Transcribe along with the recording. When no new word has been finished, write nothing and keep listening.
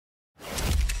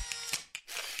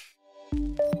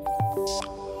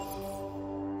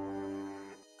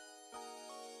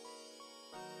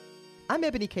I'm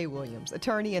Ebony K. Williams,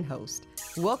 attorney and host.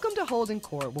 Welcome to Holding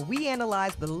Court, where we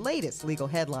analyze the latest legal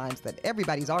headlines that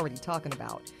everybody's already talking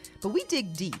about. But we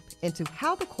dig deep into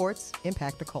how the courts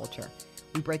impact the culture.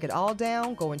 We break it all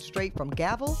down, going straight from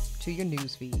gavel to your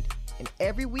news feed. And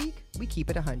every week, we keep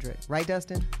it 100. Right,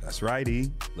 Dustin? That's right,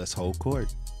 E. Let's hold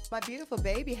court. My beautiful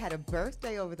baby had a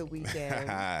birthday over the weekend.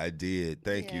 I did.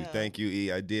 Thank you. Thank you,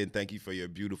 E. I did. Thank you for your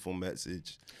beautiful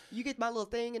message. You get my little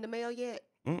thing in the mail yet?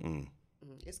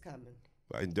 It's coming.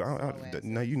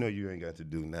 Now you know you ain't got to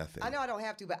do nothing. I know I don't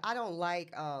have to, but I don't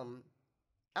like, I'm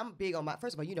big on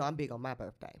first of all, you know I'm big on my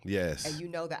birthday. Yes. And you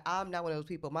know that I'm not one of those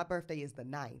people. My birthday is the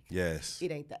 9th. Yes.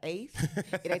 It ain't the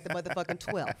 8th. It ain't the motherfucking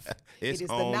 12th. It is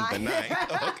on the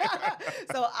 9th. Okay.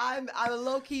 So I'm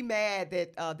low-key mad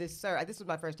that this was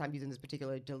my first time using this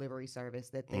particular delivery service,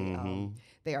 that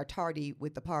they are tardy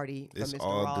with the party from It's Mr.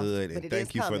 all Ross, good, but and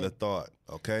thank you for the thought,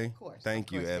 okay? Of course.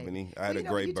 Thank you, Ebony. I had a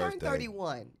When great you birthday. turn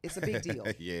 31, it's a big deal.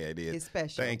 Yeah, it is. It's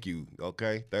special. Thank you,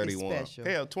 okay? 31. It's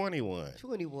special. Hell, 21.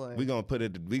 21.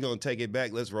 We're going to take it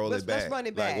back. Let's roll it back. Let's run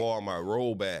it back. Like Walmart,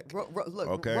 roll back. Look,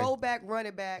 okay? Roll back, run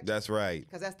it back. That's right.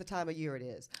 Because that's the time of year it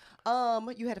is.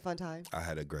 You had a fun time? I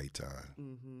had a great time.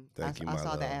 Mm-hmm. Thank you, my I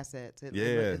saw love. the assets. It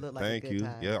looked like thank a good you.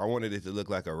 time. Yeah, I wanted it to look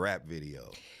like a rap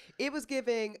video. It was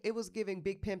giving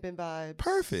big pimpin' vibes.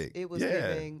 Perfect. It was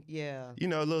giving, yeah. You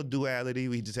know, a little duality.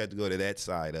 We just had to go to that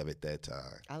side of it that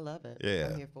time. I love it. Yeah.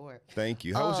 I'm here for it. Thank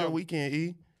you. How was your weekend,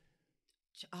 E?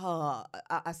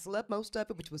 I slept most of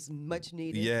it, which was much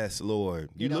needed. Yes,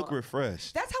 Lord. You know, look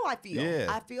refreshed. That's how I feel. Yeah.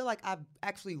 I feel like I've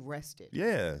actually rested.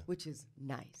 Yeah. Which is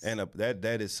nice. And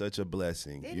that is such a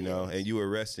blessing, It you know. is. And you were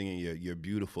resting in your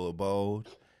beautiful abode.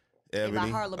 Ebony. In my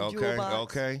Harlem jewel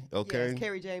box. Okay. Yes,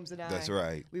 Carrie James and I. That's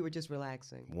right. We were just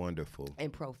relaxing. Wonderful.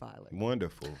 And profiling.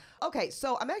 Wonderful. Okay,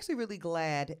 so I'm actually really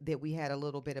glad that we had a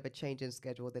little bit of a change in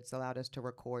schedule that's allowed us to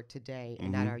record today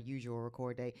and not our usual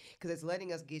record day, because it's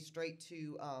letting us get straight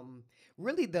to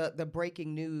really the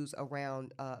breaking news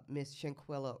around Miss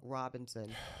Shanquella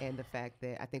Robinson and the fact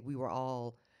that I think we were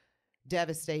all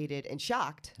devastated and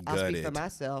shocked. I'll speak for Gutted.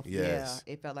 myself. Yes.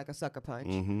 Yeah, it felt like a sucker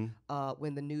punch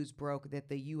when the news broke that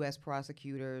the U.S.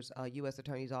 prosecutors, U.S.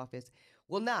 Attorney's Office,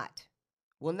 will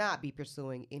not be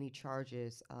pursuing any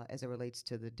charges as it relates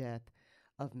to the death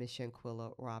of Miss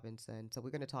Shanquella Robinson. So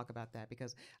we're going to talk about that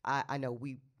because I know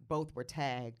we both were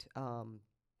tagged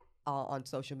on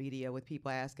social media with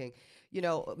people asking, you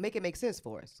know, make it make sense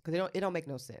for us, because it don't make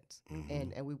no sense.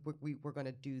 And we're going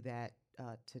to do that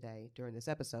today during this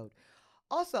episode.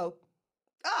 Also,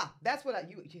 that's what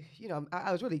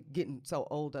I was really getting so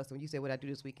old, Dustin, when you said what I do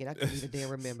this weekend. I couldn't even damn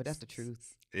remember. That's the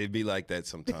truth. It'd be like that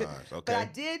sometimes, okay? But I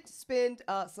did spend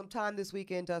some time this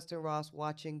weekend, Dustin Ross,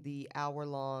 watching the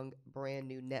hour-long brand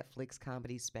new Netflix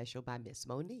comedy special by Miss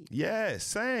Monique. Yes,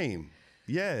 same.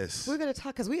 Yes. We're going to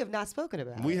talk because we have not spoken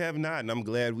about it. We have not, and I'm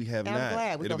glad we have And not. I'm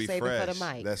glad. We're It'll going to be save fresh. it for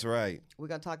the mic. That's right. We're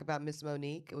going to talk about Miss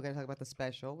Monique. We're going to talk about the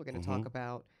special. We're going to talk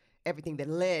about everything that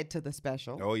led to the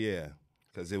special. Oh, yeah,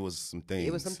 because it was some things.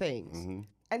 It was some things. And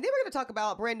then we're going to talk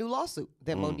about a brand new lawsuit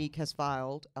that Monique has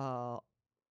filed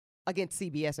against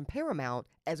CBS and Paramount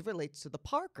as it relates to the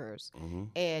Parkers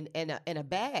and a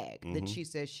bag that she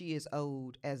says she is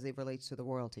owed as it relates to the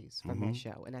royalties from that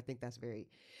show. And I think that's very...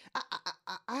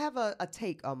 I have a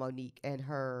take on Monique and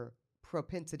her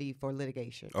propensity for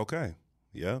litigation. Okay.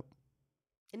 Yep.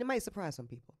 And it might surprise some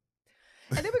people.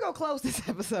 And then we're going to close this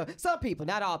episode. Some people,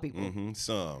 not all people.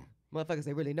 Some. Motherfuckers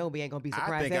that really know me ain't going to be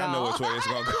surprised I think at I know all. which way it's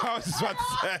going to go. I was just about to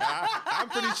say, I'm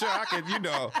pretty sure I can, you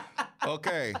know.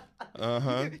 Okay.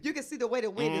 You can see the way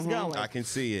the wind is going. I can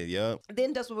see it, yep.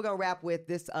 Then that's what we're going to wrap with,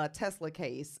 this Tesla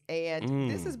case. And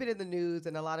this has been in the news,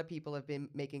 and a lot of people have been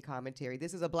making commentary.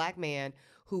 This is a black man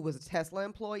who was a Tesla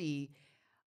employee,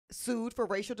 sued for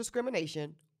racial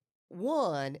discrimination,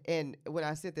 won. And when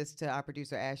I sent this to our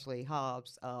producer, Ashley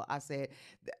Hobbs, I said,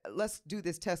 let's do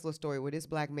this Tesla story where this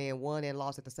black man won and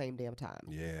lost at the same damn time.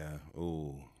 Yeah.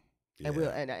 Ooh. Yeah.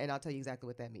 And I'll tell you exactly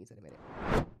what that means in a minute.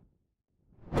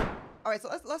 All right, so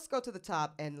let's go to the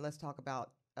top and let's talk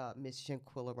about Miss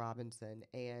Shanquella Robinson.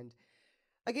 And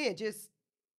again,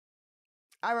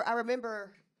 I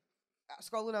remember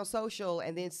scrolling on social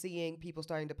and then seeing people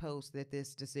starting to post that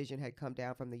this decision had come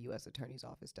down from the U.S. Attorney's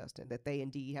Office, Dustin, that they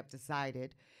indeed have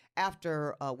decided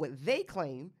after what they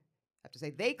claim, I have to say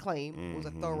they claim was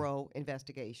a thorough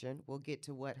investigation. We'll get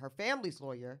to what her family's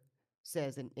lawyer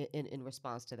says in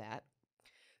response to that.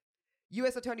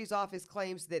 U.S. Attorney's Office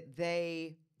claims that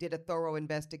they did a thorough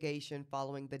investigation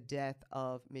following the death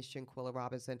of Miss Shanquella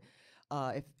Robinson.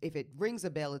 If it rings a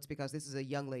bell, it's because this is a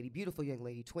young lady, beautiful young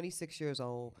lady, 26 years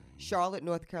old, Charlotte,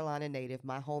 North Carolina native,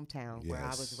 my hometown, where I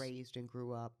was raised and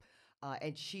grew up.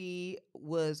 and she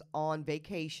was on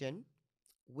vacation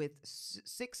with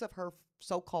six of her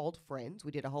so-called friends.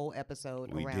 We did a whole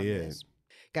episode We around did. this.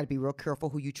 Got to be real careful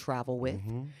who you travel with.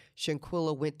 Mm-hmm.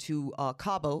 Shanquilla went to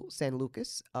Cabo San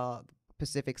Lucas,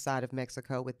 Pacific side of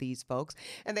Mexico, with these folks,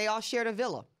 and they all shared a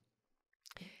villa.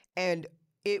 And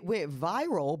it went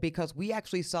viral because we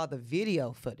actually saw the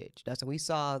video footage. That's when we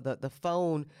saw the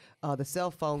phone, the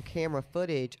cell phone camera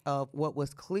footage of what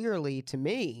was clearly, to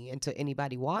me and to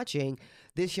anybody watching,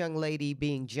 this young lady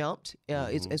being jumped,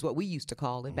 is what we used to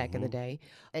call it back in the day.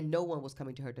 And no one was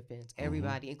coming to her defense.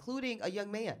 Everybody, including a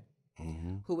young man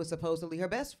who was supposedly her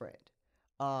best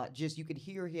friend. Just you could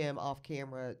hear him off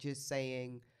camera just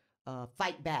saying,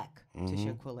 fight back to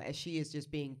Shanquilla, as she is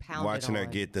just being pounded Watching her on.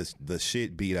 get the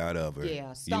shit beat out of her.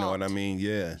 Yeah, you know what I stomped. mean?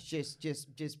 Yeah.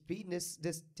 Just beating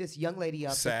this young lady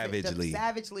up Savagely.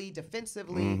 savagely,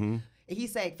 defensively. And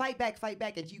he's saying, fight back,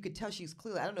 and you could tell she's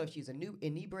clearly, I don't know if she's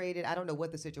inebriated. I don't know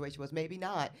what the situation was. Maybe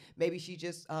not. Maybe she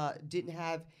just didn't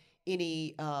have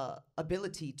any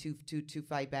ability to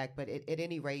fight back. But at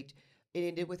any rate, it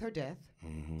ended with her death.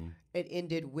 It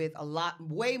ended with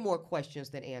way more questions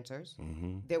than answers.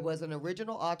 There was an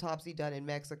original autopsy done in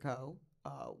Mexico,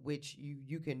 which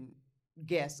you can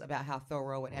guess about how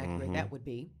thorough and accurate that would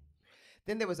be.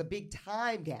 Then there was a big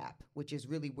time gap, which is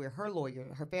really where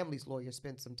her family's lawyer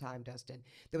spent some time, Dustin.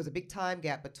 There was a big time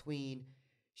gap between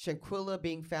Shanquilla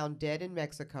being found dead in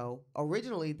Mexico.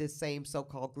 Originally, this same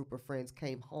so-called group of friends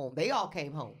came home. They all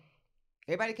came home.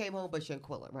 Everybody came home but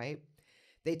Shanquilla, right?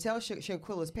 They tell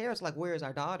Shanquilla's parents, like, where is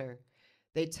our daughter?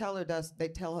 They tell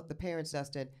the parents,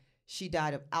 Dustin, she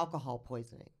died of alcohol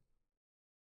poisoning.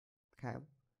 Okay.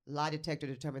 Lie detector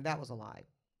determined that was a lie.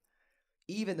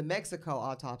 Even the Mexico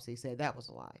autopsy said that was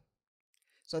a lie.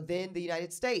 So then the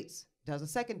United States does a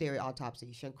secondary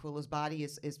autopsy. Shanquilla's body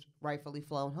is rightfully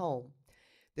flown home.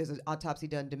 There's an autopsy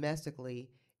done domestically,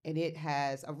 and it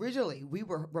has, originally, we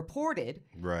were reported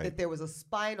that there was a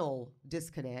spinal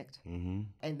disconnect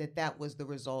and that was the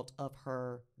result of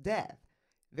her death.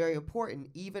 Very important,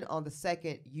 even on the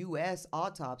second U.S.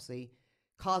 autopsy,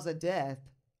 cause of death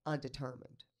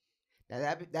undetermined.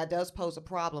 Now, that does pose a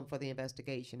problem for the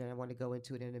investigation, and I want to go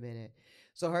into it in a minute.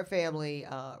 So her family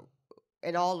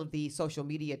and all of the social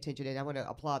media attention, and I want to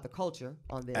applaud the culture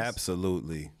on this.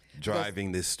 Absolutely.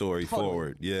 Driving this story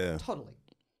forward. Yeah.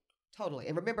 Totally.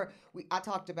 And remember, we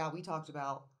talked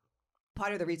about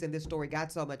part of the reason this story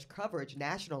got so much coverage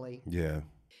nationally. Yeah.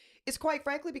 It's quite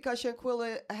frankly because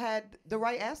Shanquilla had the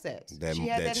right assets. She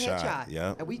had that shot. headshot.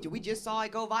 Yeah. And we just saw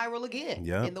it go viral again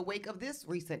Yep. in the wake of this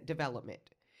recent development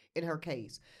in her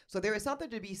case. So there is something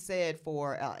to be said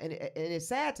for, and it's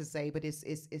sad to say, but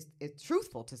it's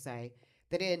truthful to say,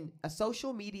 that in a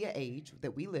social media age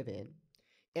that we live in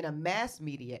a mass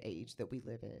media age that we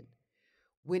live in,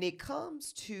 when it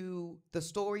comes to the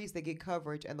stories that get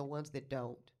coverage and the ones that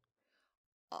don't,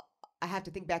 I have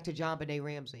to think back to JonBenet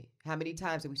Ramsey. How many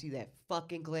times did we see that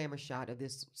fucking glamour shot of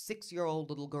this 6-year-old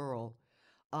little girl?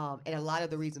 And a lot of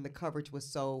the reason the coverage was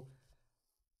so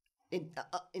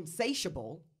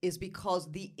insatiable is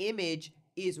because the image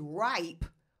is ripe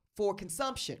for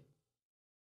consumption.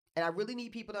 And I really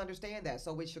need people to understand that.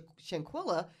 So with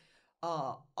Shanquilla,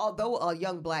 although a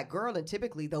young black girl, and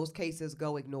typically those cases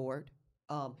go ignored,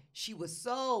 she was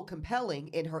so compelling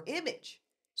in her image,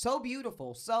 so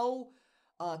beautiful, so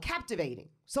captivating,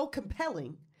 so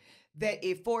compelling, that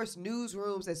it forced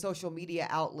newsrooms and social media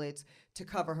outlets to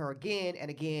cover her again and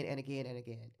again and again and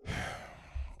again.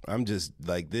 I'm just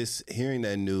like this. Hearing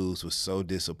that news was so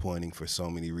disappointing for so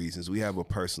many reasons. We have a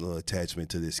personal attachment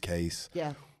to this case.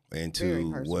 Yeah. And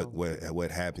to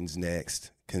what happens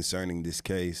next concerning this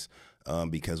case,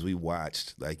 because we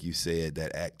watched, like you said,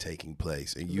 that act taking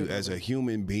place. And you, as a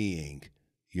human being,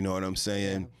 you know what I'm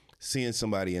saying? Yeah. Seeing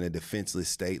somebody in a defenseless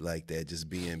state like that, just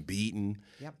being beaten,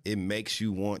 it makes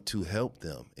you want to help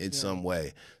them in some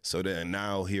way. So that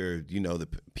now here, you know, the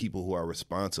people who are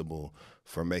responsible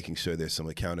for making sure there's some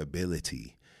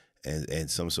accountability and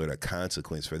some sort of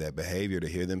consequence for that behavior, to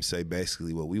hear them say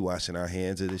basically, well, we washing our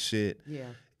hands of this shit. Yeah.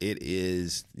 It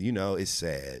is, you know, it's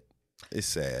sad. It's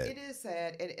sad. It is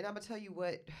sad. And I'm going to tell you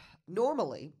what,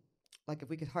 normally, like if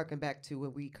we could harken back to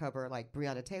when we cover like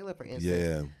Breonna Taylor, for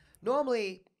instance,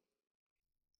 normally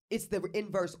it's the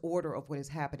inverse order of what has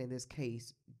happened in this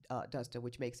case, Dustin,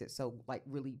 which makes it so like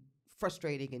really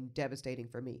frustrating and devastating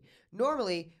for me.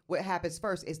 Normally, what happens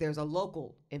first is there's a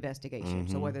local investigation.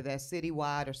 So whether that's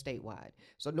citywide or statewide.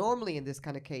 So normally in this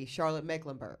kind of case, Charlotte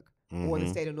Mecklenburg or the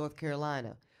state of North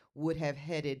Carolina would have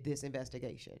headed this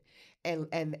investigation.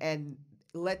 And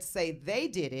let's say they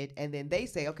did it, and then they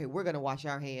say, okay, we're going to wash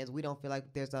our hands. We don't feel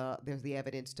like there's the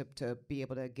evidence to be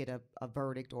able to get a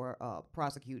verdict or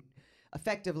prosecute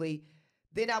effectively.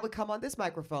 Then I would come on this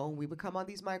microphone. We would come on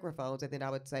these microphones, and then I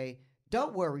would say,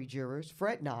 don't worry, jurors,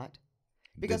 fret not,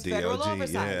 because federal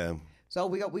oversight. Yeah. So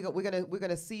we're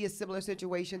gonna see a similar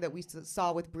situation that we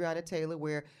saw with Breonna Taylor,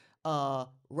 where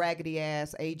raggedy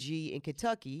ass AG in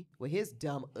Kentucky with his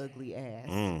dumb ugly ass,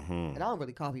 and I don't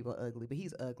really call people ugly, but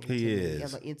he's ugly. He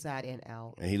is on the inside and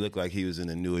out. And he looked like he was in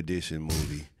a New Edition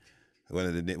movie. One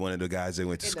of the guys they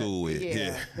went to school with.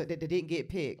 Yeah. That didn't get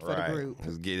picked for the group.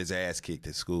 Just get his ass kicked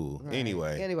at school. Right.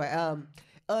 Anyway,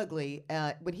 ugly.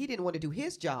 When he didn't want to do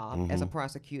his job as a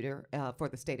prosecutor for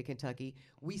the state of Kentucky,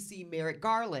 we see Merrick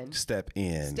Garland step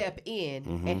in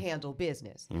and handle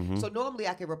business. So normally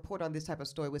I can report on this type of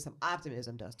story with some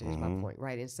optimism, Dustin, is my point,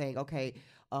 right? And saying, okay,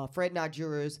 fret not,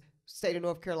 jurors, state of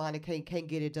North Carolina can't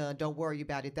get it done. Don't worry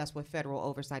about it. That's what federal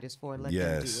oversight is for, and let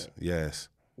them do it. Yes.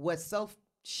 What's so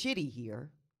shitty here,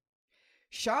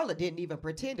 Charlotte didn't even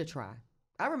pretend to try.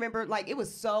 I remember, like, it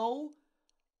was so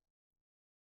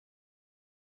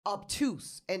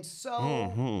obtuse and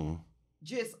so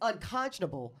just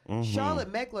unconscionable.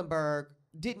 Charlotte Mecklenburg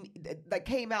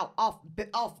came out off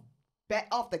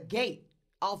the gate,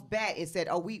 off bat, and said,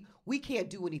 "Oh, we can't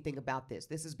do anything about this.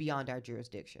 This is beyond our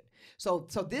jurisdiction." So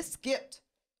this skipped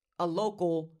a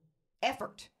local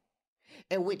effort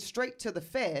and went straight to the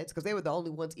feds, because they were the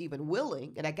only ones even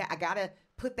willing. And I gotta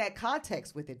put that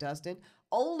context with it, Dustin.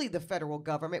 Only the federal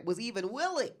government was even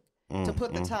willing to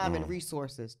put the time and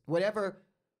resources, whatever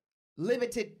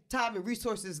limited time and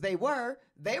resources they were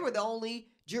the only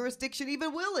jurisdiction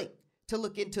even willing to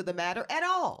look into the matter at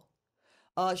all.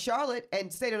 Charlotte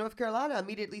and state of North Carolina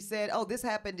immediately said, "Oh, this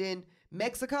happened in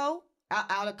Mexico,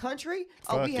 out of country.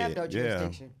 We have no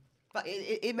jurisdiction. But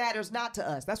it matters not to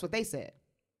us." That's what they said.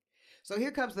 So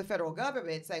here comes the federal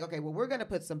government saying, okay, well, we're going to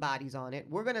put some bodies on it.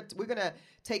 We're going to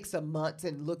take some months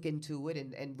and look into it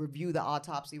and review the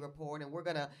autopsy report. And we're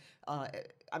going to,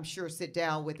 I'm sure, sit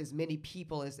down with as many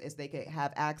people as they could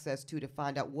have access to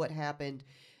find out what happened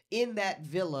in that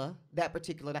villa that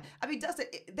particular night. I mean, Dustin,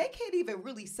 they can't even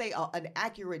really say an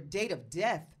accurate date of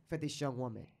death for this young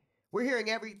woman. We're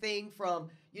hearing everything from,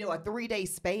 a 3-day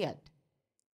span.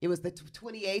 It was the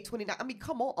 28, 29. I mean,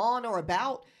 come on or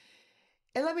about.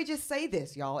 And let me just say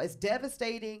this, y'all. As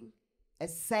devastating,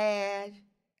 as sad,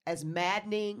 as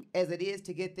maddening as it is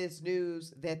to get this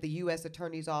news that the U.S.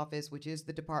 Attorney's Office, which is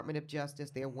the Department of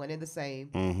Justice, they're one and the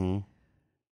same,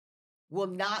 will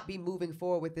not be moving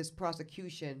forward with this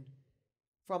prosecution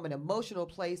from an emotional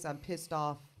place. I'm pissed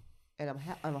off and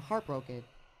I'm heartbroken.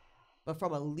 But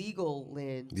from a legal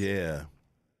lens,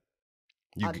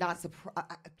 I'm not surprised.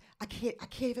 I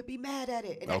can't even be mad at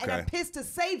it. And I'm pissed to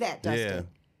say that, Dustin. Yeah.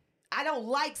 I don't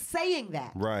like saying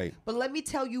that. Right. But let me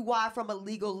tell you why, from a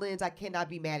legal lens, I cannot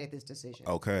be mad at this decision.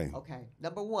 Okay.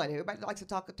 Number one, everybody likes to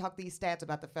talk these stats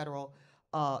about the federal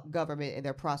government and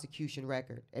their prosecution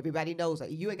record. Everybody knows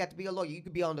that. You ain't got to be a lawyer. You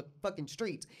could be on the fucking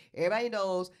streets. Everybody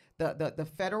knows the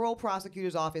federal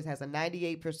prosecutor's office has a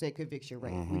 98% conviction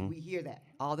rate. We hear that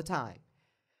all the time.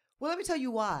 Well, let me tell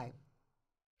you why.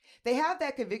 They have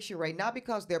that conviction rate not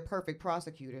because they're perfect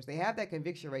prosecutors. They have that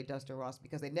conviction rate, Dustin Ross,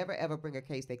 because they never ever bring a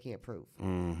case they can't prove.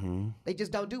 They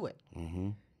just don't do it.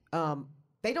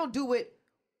 They don't do it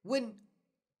when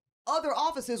other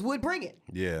offices would bring it.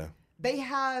 Yeah. They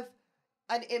have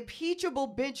an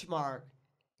impeachable benchmark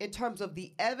in terms of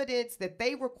the evidence that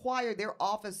they require their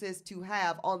offices to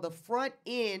have on the front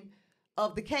end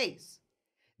of the case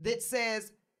that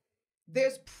says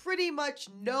there's pretty much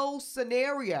no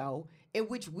scenario in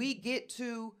which we get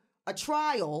to a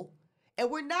trial and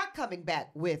we're not coming back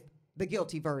with the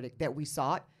guilty verdict that we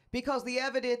sought because the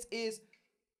evidence is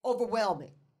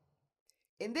overwhelming.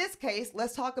 In this case,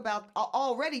 let's talk about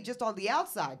already just on the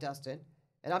outside, Dustin,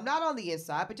 and I'm not on the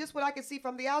inside, but just what I can see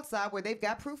from the outside where they've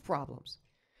got proof problems.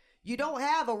 You don't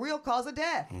have a real cause of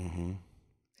death.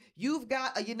 You've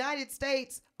got a United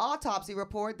States autopsy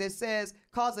report that says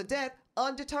cause of death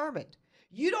undetermined.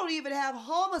 You don't even have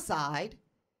homicide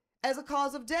as a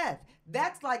cause of death.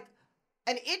 That's like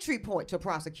an entry point to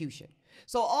prosecution.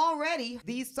 So already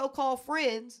these so-called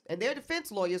friends and their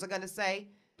defense lawyers are going to say,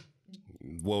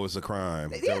 what was the crime?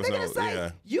 They're going to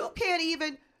say, you can't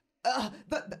even,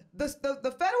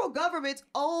 the federal government's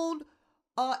own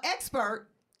expert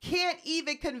can't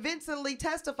even convincingly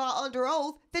testify under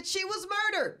oath that she was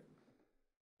murdered.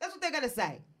 That's what they're going to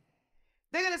say.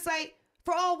 They're going to say,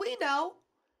 for all we know,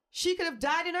 she could have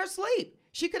died in her sleep.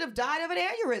 She could have died of an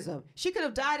aneurysm. She could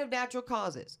have died of natural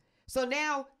causes. So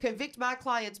now convict my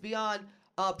clients beyond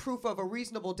proof of a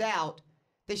reasonable doubt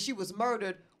that she was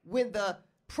murdered when the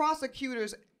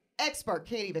prosecutor's expert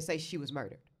can't even say she was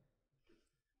murdered.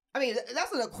 I mean,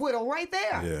 that's an acquittal right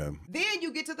there. Yeah. Then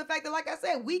you get to the fact that, like I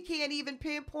said, we can't even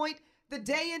pinpoint the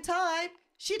day and time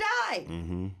she died.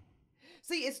 Mm-hmm.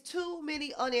 See, it's too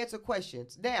many unanswered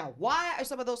questions. Now, why are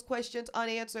some of those questions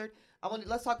unanswered?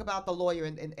 Let's talk about the lawyer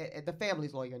and the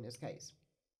family's lawyer in this case.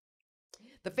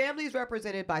 The family is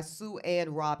represented by Sue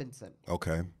Ann Robinson.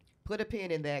 Okay. Put a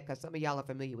pin in that because some of y'all are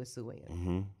familiar with Sue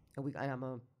Ann. Mm-hmm. And I'm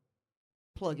going to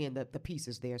plug in the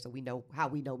pieces there so we know how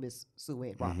we know Miss Sue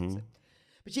Ann Robinson. Mm-hmm.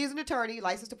 But she is an attorney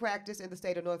licensed to practice in the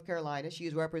state of North Carolina. She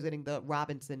is representing the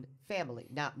Robinson family.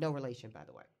 No relation, by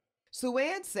the way. Sue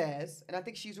Ann says, and I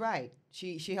think she's right,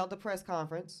 she held a press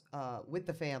conference with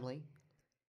the family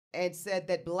and said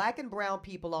that Black and brown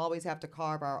people always have to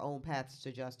carve our own paths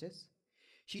to justice.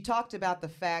 She talked about the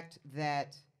fact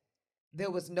that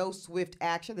there was no swift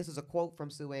action. This is a quote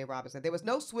from Sue Ann Robinson. There was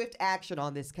no swift action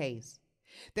on this case.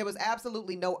 There was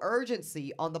absolutely no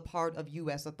urgency on the part of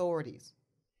U.S. authorities.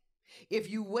 If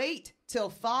you wait till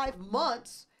 5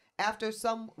 months after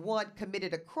someone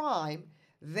committed a crime,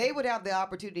 they would have the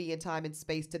opportunity and time and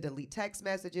space to delete text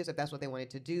messages if that's what they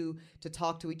wanted to do, to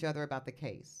talk to each other about the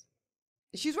case.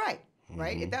 She's right,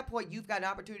 right? Mm-hmm. At that point, you've got an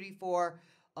opportunity for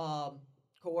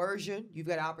coercion. You've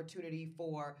got an opportunity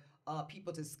for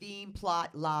people to scheme,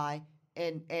 plot, lie,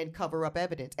 and cover up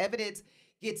evidence. Evidence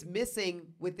gets missing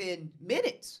within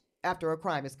minutes after a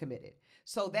crime is committed.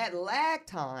 So that lag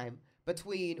time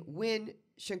between when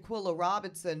Shanquella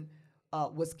Robinson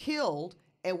was killed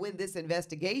and when this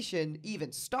investigation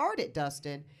even started,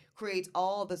 Dustin, creates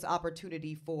all this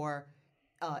opportunity for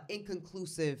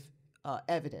inconclusive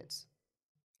evidence.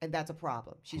 And that's a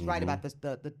problem. She's right about this,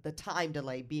 the time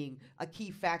delay being a key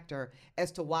factor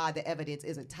as to why the evidence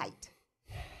isn't tight.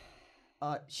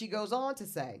 She goes on to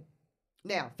say,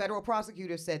 now, federal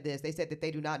prosecutors said this. They said that they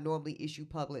do not normally issue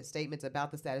public statements about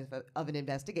the status of an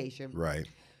investigation. Right.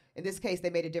 In this case,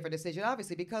 they made a different decision,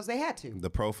 obviously, because they had to.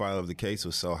 The profile of the case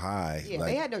was so high. Yeah,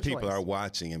 they had no choice. People are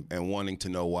watching and wanting to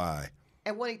know why.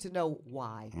 And wanting to know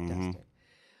why, Dustin.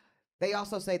 They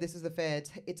also say, this is the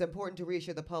feds, it's important to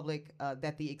reassure the public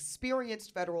that the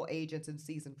experienced federal agents and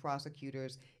seasoned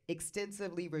prosecutors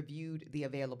extensively reviewed the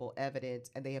available evidence,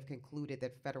 and they have concluded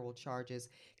that federal charges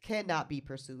cannot be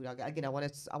pursued. Again, I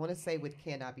want to say with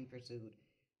cannot be pursued.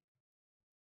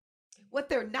 What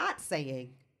they're not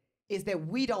saying is that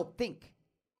we don't think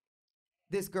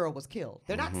this girl was killed.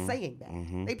 They're not saying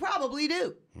that. They probably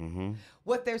do.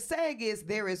 What they're saying is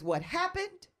there is what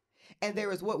happened, and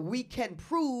there is what we can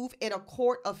prove in a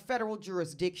court of federal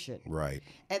jurisdiction. Right.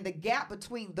 And the gap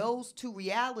between those two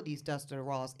realities, Dustin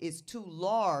Ross, is too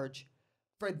large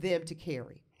for them to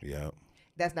carry. Yeah.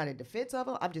 That's not in defense of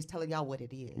them. I'm just telling y'all what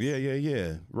it is.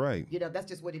 Yeah. Right. You know, that's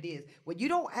just what it is. When you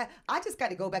don't have, I just got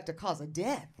to go back to cause of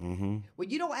death. When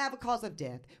you don't have a cause of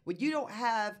death, when you don't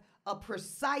have a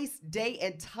precise day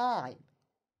and time,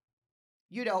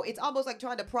 you know, it's almost like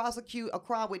trying to prosecute a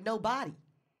crime with no body,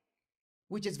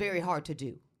 which is very hard to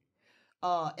do.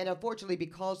 And unfortunately,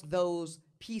 because those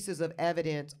pieces of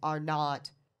evidence are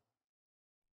not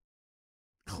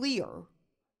clear,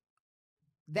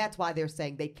 that's why they're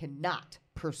saying they cannot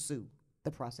pursue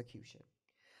the prosecution.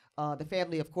 The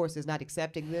family, of course, is not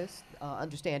accepting this,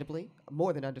 understandably,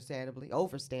 more than understandably,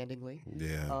 overstandingly.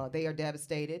 Yeah. They are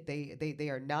devastated. They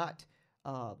are not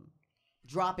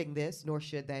dropping this, nor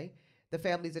should they. The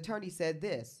family's attorney said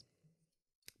this: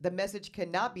 the message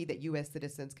cannot be that U.S.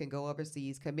 citizens can go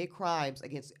overseas, commit crimes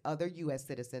against other U.S.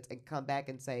 citizens, and come back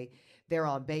and say they're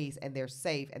on base and they're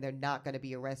safe and they're not going to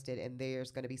be arrested, and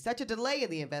there's going to be such a delay in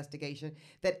the investigation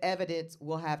that evidence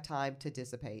will have time to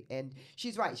dissipate. And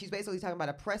she's right. She's basically talking about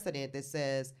a precedent that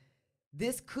says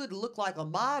this could look like a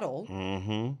model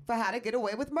for how to get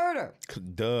away with murder.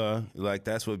 Duh. Like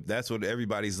that's what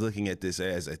everybody's looking at this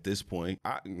as at this point.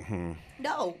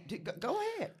 No, go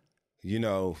ahead. You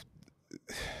know,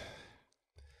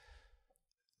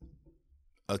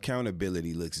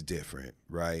 accountability looks different,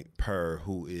 right? Per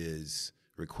who is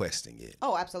requesting it.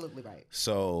 Oh, absolutely right.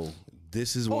 So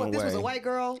this is one way. If this was a white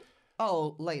girl,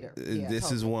 later. Yeah, this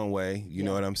totally. is one way. You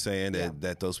know what I'm saying? Yeah.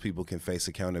 That those people can face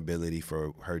accountability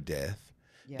for her death.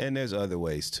 Yeah. And there's other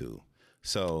ways too.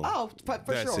 So for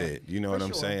that's sure. it. You know For what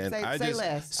I'm sure. saying? Say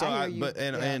less. So I hear you.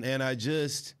 and I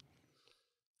just.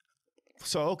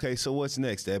 So, okay, so what's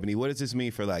next, Ebony? What does this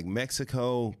mean for like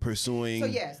Mexico pursuing? So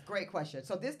yes, great question.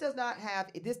 So this does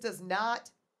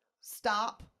not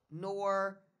stop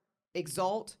nor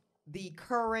exalt the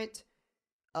current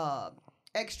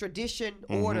extradition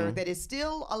order that is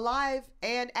still alive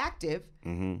and active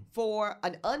for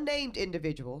an unnamed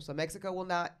individual. So Mexico will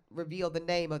not reveal the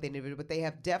name of the individual, but they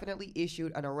have definitely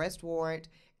issued an arrest warrant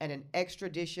and an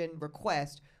extradition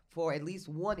request for at least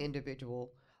one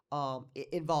individual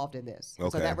involved in this. Okay.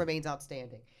 So that remains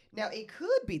outstanding. Now, it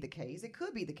could be the case,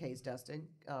 Dustin.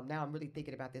 Now I'm really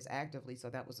thinking about this actively, so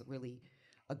that was really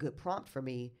a good prompt for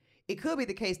me. It could be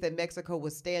the case that Mexico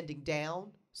was standing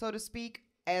down, so to speak,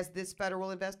 as this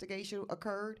federal investigation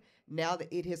occurred. Now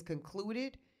that it has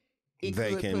concluded, it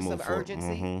could put some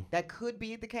urgency. That could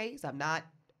be the case. I'm not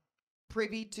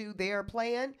privy to their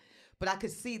plan, but I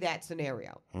could see that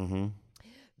scenario.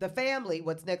 The family,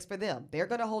 what's next for them? They're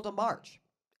going to hold a march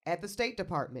at the State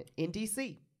Department in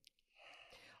D.C.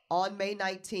 on May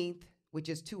 19th, which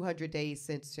is 200 days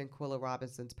since Shanquella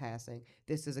Robinson's passing.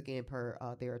 This is, again, per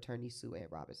their attorney, Sue Ann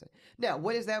Robinson. Now,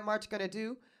 what is that march going to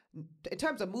do? In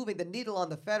terms of moving the needle on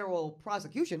the federal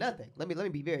prosecution, nothing. Let me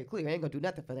be very clear. I ain't going to do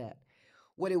nothing for that.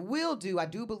 What it will do, I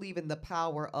do believe in the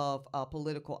power of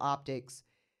political optics.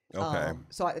 Okay.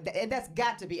 And that's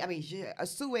got to be, I mean,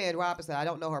 Sue Ann Robinson, I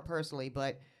don't know her personally,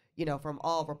 but, you know, from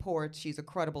all reports, she's a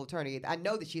credible attorney. I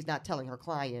know that she's not telling her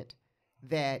client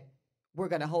that we're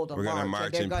going to hold a march. We're going to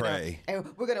march and pray.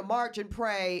 And we're going to march and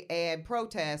pray and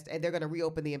protest, and they're going to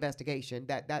reopen the investigation.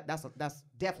 That's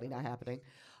definitely not happening.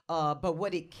 But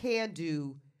what it can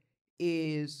do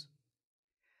is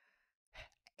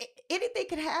anything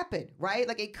could happen, right?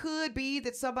 Like, it could be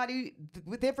that somebody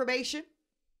with information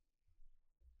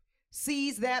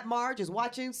sees that march, is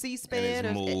watching C-SPAN,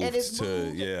 and is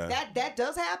moved. That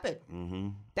does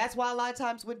happen. That's why a lot of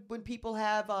times when people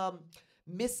have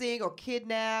missing or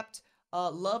kidnapped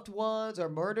loved ones or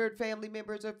murdered family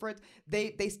members or friends,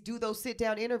 they do those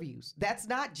sit-down interviews. That's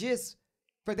not just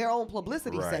for their own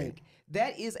publicity's sake.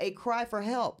 That is a cry for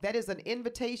help. That is an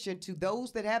invitation to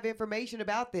those that have information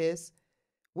about this.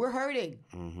 We're hurting.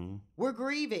 We're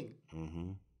grieving.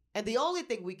 And the only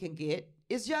thing we can get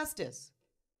is justice.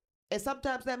 And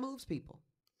sometimes that moves people.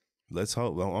 Let's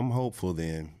hope. Well, I'm hopeful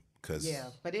then.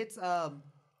 But it's,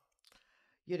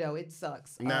 you know, it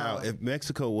sucks. Now, if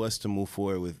Mexico was to move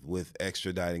forward with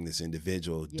extraditing this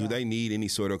individual, do they need any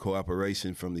sort of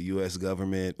cooperation from the U.S.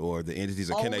 government or the entities,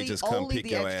 or can they just come pick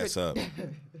your ass up?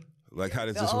 Like, how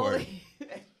does this work?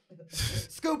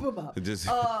 Scoop him up. Just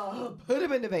put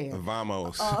him in the van.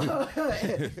 Vamos.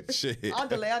 Shit.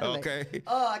 Andale. Okay.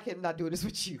 I cannot do this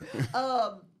with you.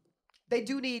 They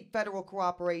do need federal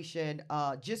cooperation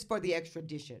just for the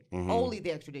extradition. Only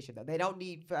the extradition, though. They don't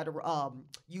need federal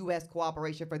U.S.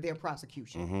 cooperation for their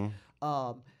prosecution.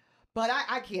 But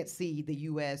I can't see the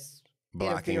U.S.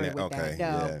 interfering with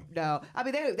that. No. I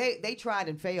mean, they tried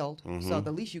and failed. So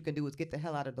the least you can do is get the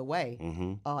hell out of the way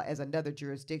as another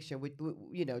jurisdiction, which,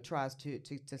 you know, tries to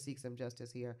seek some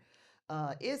justice here.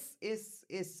 This is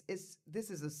a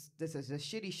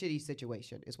shitty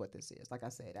situation. Is what this is. Like I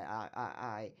said,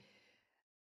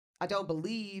 I don't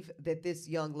believe that this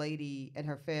young lady and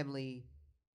her family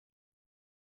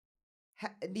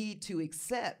need to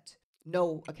accept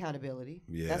no accountability.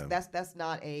 Yeah. That's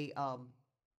not a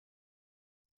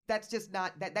that's just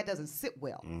not that doesn't sit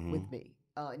well with me.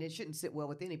 And it shouldn't sit well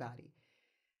with anybody.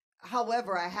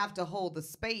 However, I have to hold the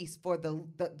space for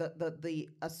the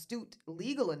astute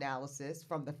legal analysis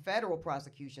from the federal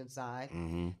prosecution side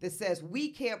that says we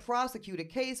can't prosecute a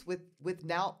case with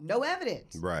now no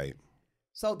evidence. Right.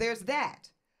 So there's that.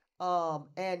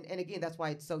 And again, that's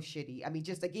why it's so shitty. I mean,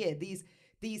 just again,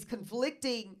 these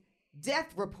conflicting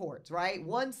death reports, right?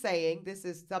 One saying, this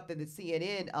is something that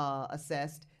CNN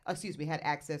had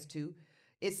access to.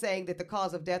 It's saying that the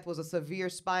cause of death was a severe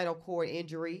spinal cord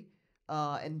injury.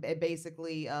 And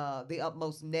basically the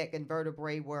upmost neck and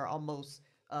vertebrae were almost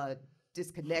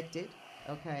disconnected.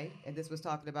 Okay. And this was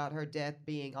talking about her death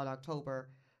being on October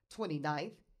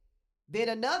 29th.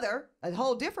 Then a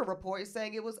whole different report is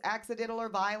saying it was accidental or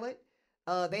violent.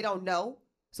 They don't know.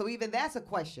 So even that's a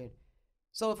question.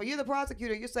 So if you're the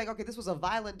prosecutor, you're saying, okay, this was a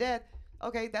violent death.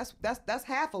 Okay, that's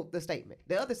half of the statement.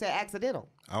 The other said accidental.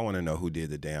 I want to know who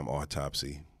did the damn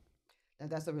autopsy. And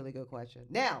that's a really good question.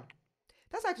 Now,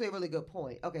 that's actually a really good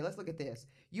point. Okay, let's look at this.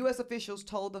 U.S. officials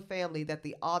told the family that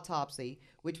the autopsy,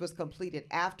 which was completed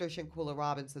after Shanquella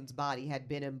Robinson's body had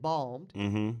been embalmed,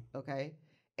 okay,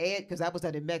 and because that was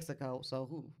done in Mexico,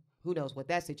 so who knows what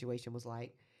that situation was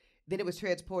like. Then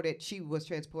she was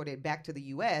transported back to the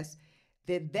U.S.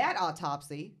 Then that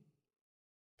autopsy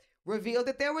revealed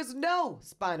that there was no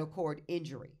spinal cord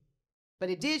injury, but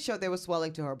it did show there was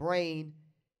swelling to her brain,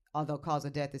 although cause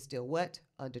of death is still what?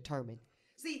 Undetermined.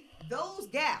 See, those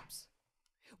gaps,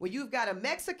 where you've got a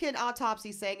Mexican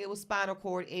autopsy saying it was spinal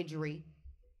cord injury,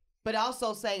 but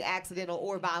also saying accidental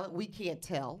or violent, we can't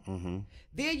tell.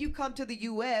 Then you come to the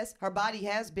U.S., her body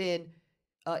has been,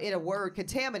 in a word,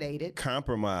 contaminated.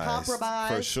 Compromised.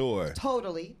 For sure.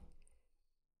 Totally.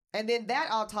 And then that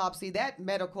autopsy, that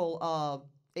medical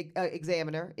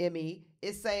examiner, ME,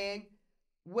 is saying,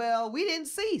 well, we didn't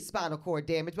see spinal cord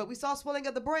damage, but we saw swelling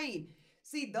of the brain.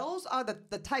 See, those are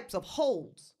the types of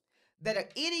holds that are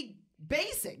any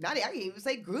basic, I can't even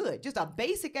say good, just a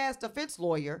basic ass defense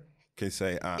lawyer can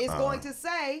say, is going to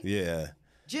say, yeah,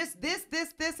 just this,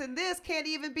 and this can't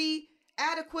even be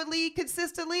adequately,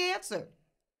 consistently answered.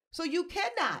 So you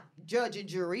cannot, judge and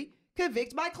jury,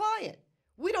 convict my client.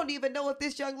 We don't even know if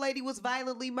this young lady was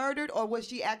violently murdered or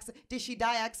did she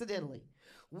die accidentally.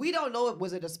 We don't know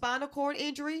was it a spinal cord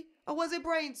injury or was it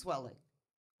brain swelling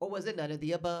or was it none of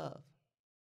the above?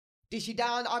 Did she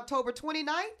die on October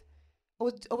 29th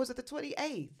or was it the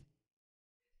 28th?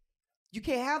 You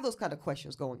can't have those kind of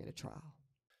questions going into trial.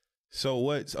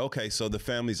 So so the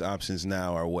family's options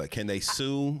now are what? Can they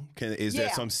sue? Is there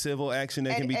some civil action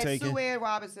that can be taken? Sue Ann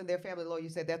Robinson, their family lawyer,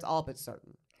 said that's all but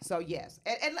certain. So yes,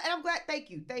 and I'm glad. Thank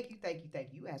you.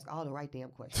 You ask all the right damn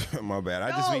questions. My bad.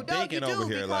 I just be thinking over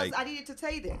here like I needed to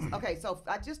say this. Okay, so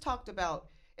I just talked about.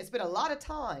 It's been a lot of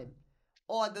time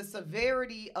on the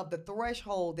severity of the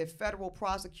threshold that federal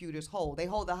prosecutors hold. They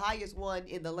hold the highest one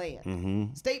in the land.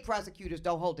 Mm-hmm. State prosecutors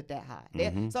don't hold it that high.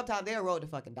 Mm-hmm. Sometimes they'll roll the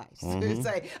fucking dice.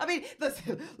 Mm-hmm.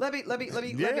 Listen,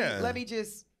 let me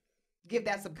just give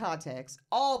that some context.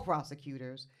 All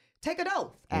prosecutors take an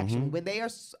oath, actually, when they are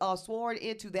sworn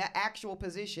into that actual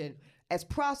position as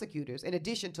prosecutors, in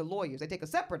addition to lawyers. They take a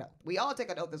separate oath. We all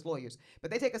take an oath as lawyers, but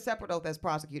they take a separate oath as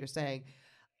prosecutors saying,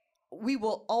 we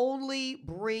will only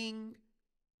bring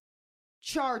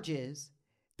charges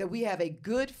that we have a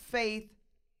good faith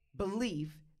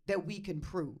belief that we can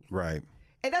prove. Right.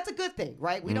 And that's a good thing,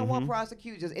 right? We don't want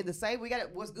prosecutors in the same.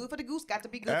 What's good for the goose got to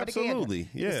be good for the gander. Absolutely,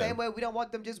 yeah. In the same way, we don't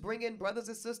want them just bringing brothers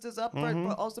and sisters up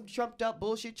on some trumped up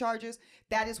bullshit charges.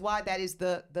 That is why that is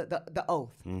the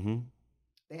oath. Mm-hmm.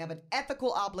 They have an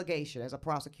ethical obligation as a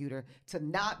prosecutor to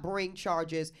not bring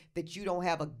charges that you don't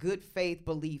have a good faith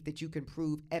belief that you can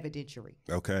prove evidentiary.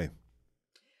 Okay.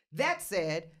 That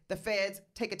said, the feds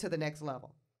take it to the next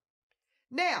level.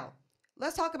 Now,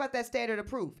 let's talk about that standard of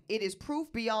proof. It is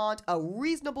proof beyond a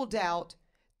reasonable doubt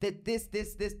that this,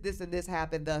 and this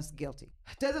happened, thus guilty.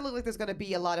 Doesn't look like there's going to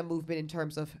be a lot of movement in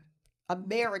terms of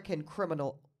American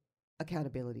criminal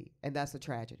accountability, and that's a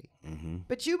tragedy. Mm-hmm.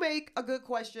 But you make a good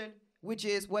question, which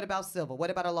is, what about civil? What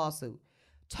about a lawsuit?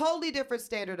 Totally different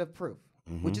standard of proof,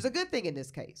 which is a good thing in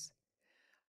this case.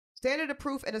 Standard of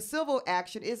proof in a civil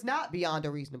action is not beyond a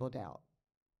reasonable doubt.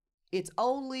 It's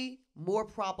only more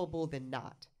probable than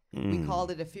not. We call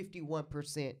it a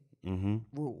 51%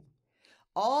 rule.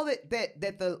 All that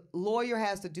the lawyer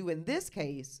has to do in this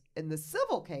case, in the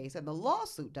civil case and the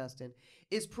lawsuit, Dustin,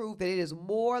 is prove that it is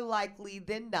more likely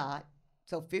than not,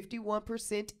 so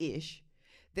 51%-ish,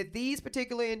 that these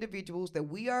particular individuals that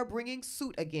we are bringing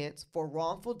suit against for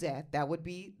wrongful death, that would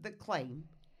be the claim,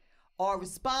 are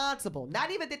responsible. Not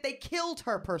even that they killed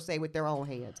her per se with their own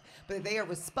hands, but that they are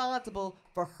responsible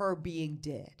for her being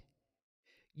dead.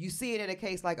 You see it in a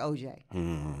case like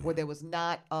OJ, where there was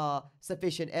not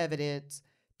sufficient evidence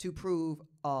to prove,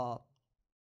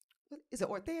 is it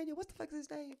Orthaniel? What the fuck is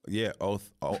his name? Yeah,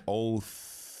 Oath.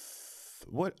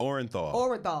 What? Orenthal.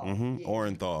 Orenthal. Mm-hmm. Yeah.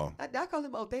 Orenthal. I call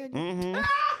him Othaniel.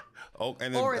 Mm-hmm.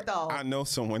 And Orenthal. I know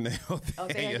someone named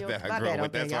Othaniel that I grew up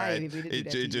with. That's why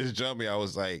it just jumped me. I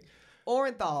was like,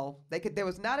 Orenthal. There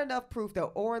was not enough proof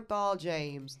that Orenthal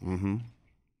James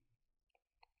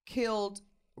killed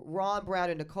Ron Brown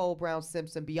and Nicole Brown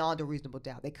Simpson beyond a reasonable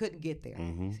doubt. They couldn't get there,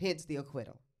 hence the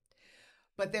acquittal.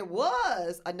 But there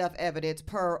was enough evidence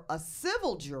per a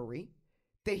civil jury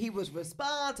that he was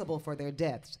responsible for their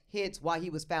deaths, hence why he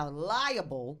was found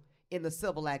liable in the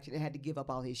civil action and had to give up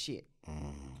all his shit.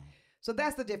 So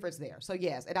that's the difference there. So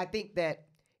yes, and I think that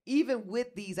even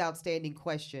with these outstanding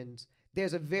questions,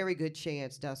 there's a very good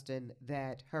chance, Dustin,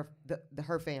 that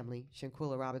her family,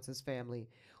 Shanquella Robinson's family,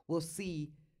 will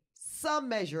see some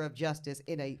measure of justice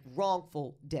in a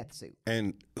wrongful death suit.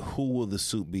 And who will the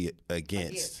suit be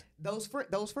against? Those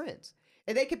friends.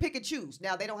 And they can pick and choose.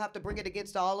 Now, they don't have to bring it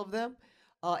against all of them.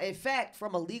 In fact,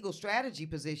 from a legal strategy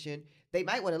position, they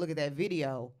might want to look at that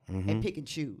video and pick and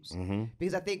choose.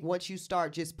 Because I think once you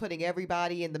start just putting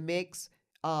everybody in the mix,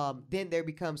 then there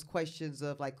becomes questions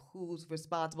of like who's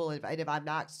responsible. And if I'm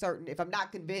not certain, if I'm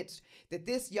not convinced that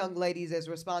this young lady is as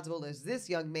responsible as this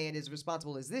young man is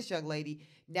responsible as this young lady,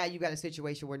 now you got a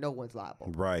situation where no one's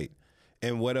liable. Right.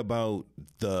 And what about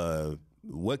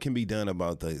what can be done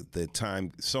about the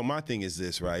time? So my thing is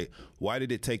this, right? Why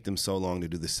did it take them so long to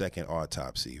do the second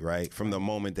autopsy, right? From the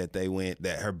moment that they went,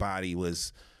 that her body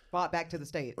was brought back to the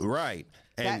States. Right.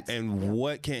 And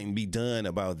what can be done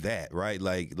about that, right?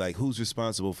 Like who's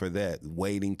responsible for that?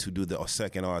 Waiting to do the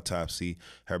second autopsy,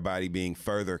 her body being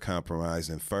further compromised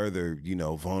and further,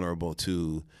 vulnerable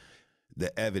to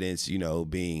the evidence,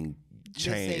 being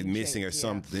missing or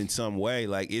something in some way.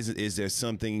 Like, is there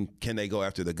something? Can they go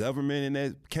after the government in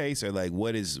that case, or like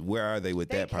where are they with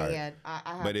that part?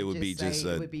 But it would be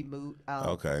it would be moot.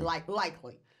 Okay,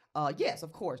 likely. Yes,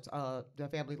 of course. The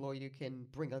family lawyer can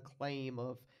bring a claim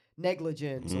of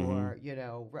negligence or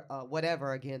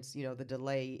whatever against the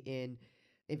delay in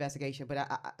investigation. But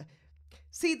I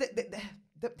see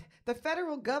the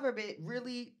federal government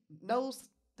really knows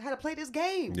how to play this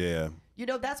game. Yeah,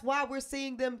 that's why we're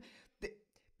seeing them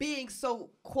being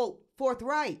so quote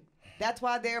forthright. That's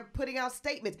why they're putting out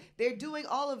statements. They're doing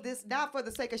all of this not for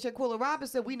the sake of Shanquella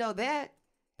Robinson. We know that.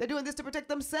 They're doing this to protect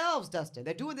themselves, Dustin.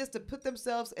 They're doing this to put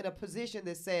themselves in a position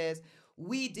that says,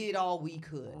 we did all we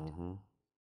could. Mm-hmm.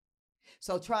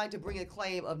 So trying to bring a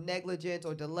claim of negligence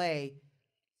or delay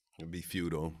would be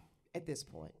futile at this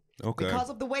point. Okay. Because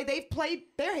of the way they played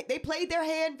their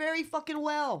hand very fucking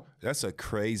well. That's a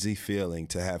crazy feeling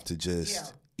to have to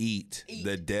just eat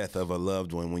the death of a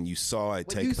loved one when you saw it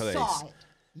take place. Saw it.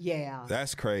 Yeah.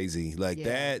 That's crazy. Like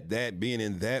that being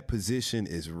in that position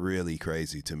is really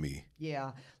crazy to me.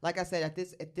 Yeah. Like I said,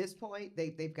 at this point,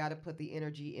 they've got to put the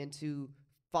energy into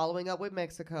following up with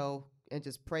Mexico and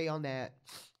just pray on that,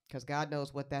 because God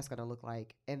knows what that's going to look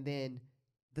like. And then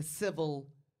the civil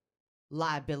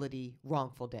liability,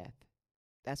 wrongful death.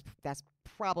 That's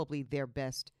probably their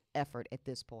best effort at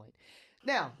this point.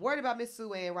 Now, worried about Miss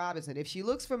Sue Ann Robinson. If she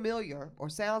looks familiar or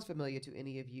sounds familiar to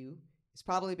any of you, it's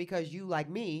probably because you, like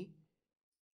me,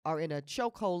 are in a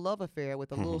chokehold love affair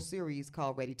with a little series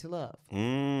called Ready to Love.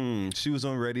 She was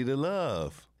on Ready to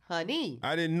Love. Honey.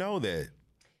 I didn't know that.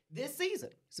 This season.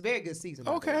 It's a very good season.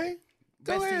 Okay.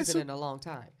 Best season in a long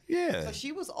time. Yeah. So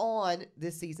she was on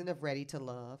this season of Ready to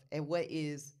Love. And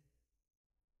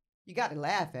you got to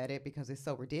laugh at it because it's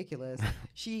so ridiculous.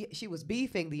 She was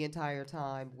beefing the entire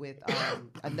time with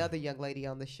another young lady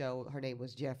on the show. Her name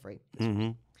was Jeffrey.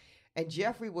 Mm-hmm. And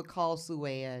Jeffrey would call Sue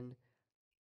Ann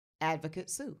Advocate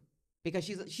Sue because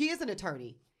she is an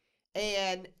attorney.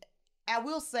 And I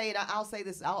will say, and I'll say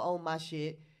this, I'll own my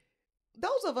shit.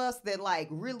 Those of us that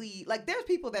really, there's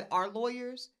people that are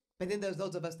lawyers, but then there's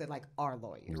those of us that are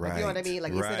lawyers. Right. Like, you know what I mean?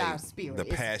 Like, it's in our spirit. The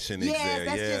passion is there.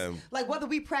 That's just whether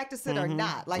we practice it or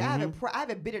not. Like, I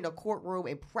haven't been in a courtroom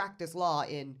and practiced law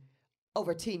in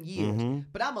over 10 years,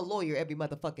 but I'm a lawyer every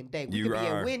motherfucking day. We could be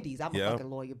at Wendy's. I'm a fucking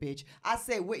lawyer, bitch. I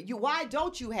said, why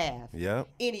don't you have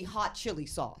any hot chili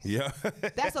sauce? Yeah.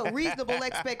 That's a reasonable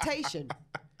expectation.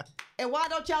 And why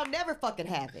don't y'all never fucking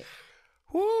have it?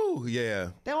 Woo, yeah.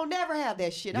 They don't never have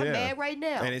that shit. I'm mad right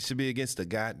now. And it should be against the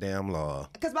goddamn law.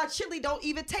 Because my chili don't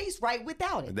even taste right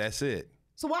without it. That's it.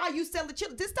 So why are you selling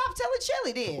chili? Just stop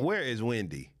selling chili then. Where is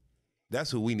Wendy?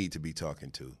 That's who we need to be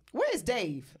talking to. Where is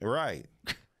Dave? Right.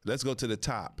 Let's go to the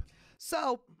top.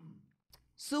 So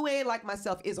Sue Ann, like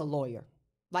myself, is a lawyer,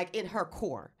 in her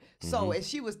core. So as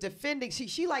she was defending,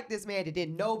 she liked this man that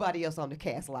didn't nobody else on the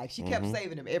cast like. She kept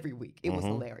saving him every week. It was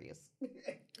hilarious.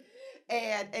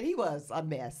 And he was a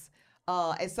mess.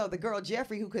 And so the girl,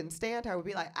 Jeffrey, who couldn't stand her, would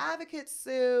be like, Advocate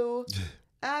Sue,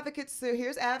 Advocate Sue.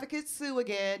 Here's Advocate Sue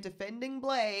again, defending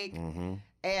Blake. Mm-hmm.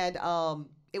 And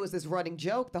it was this running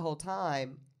joke the whole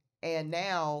time. And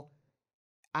now,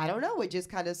 I don't know, it just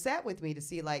kind of sat with me to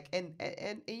see, and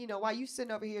while you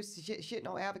sitting over here shitting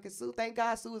on Advocate Sue, thank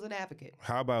God Sue is an advocate.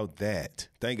 How about that?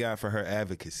 Thank God for her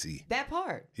advocacy. That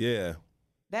part. Yeah.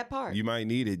 That part. You might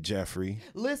need it, Jeffrey.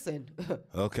 Listen.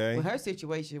 Okay. With her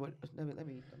situation, let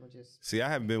me just... See, I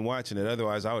haven't been watching it.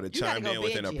 Otherwise, I would have chimed in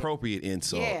with an appropriate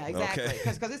insult. Yeah,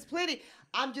 exactly. Because it's plenty...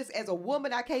 I'm just, as a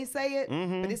woman, I can't say it,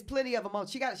 but it's plenty of them on.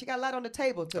 She got a lot on the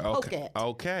table to poke at.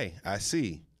 Okay, I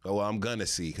see. Oh, well, I'm going to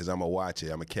see because I'm going to watch it.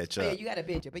 I'm going to catch up. Yeah, you got to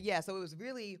binge it. But yeah, so it was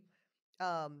really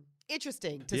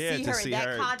interesting to see her in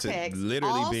that context.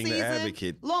 Literally all being the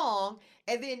advocate. Long.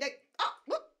 And then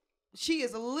she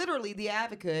is literally the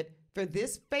advocate for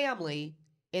this family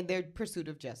in their pursuit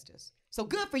of justice. So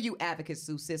good for you, Advocate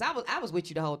Sue, sis. I was with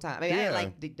you the whole time. I mean, I didn't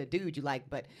like the dude you like,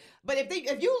 but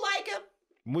if you like him,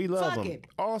 we love him.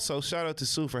 Also, shout out to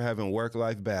Sue for having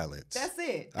work-life balance. That's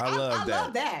it. I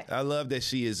love that. I love that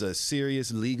she is a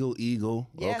serious legal eagle,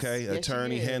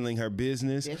 attorney handling her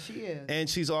business. Yes, she is. And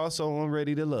she's also on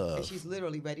Ready to Love. And she's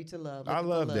literally ready to love. I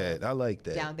love that. I like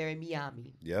that. Down there in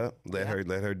Miami. Yep. Let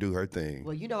her do her thing.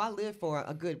 Well, I live for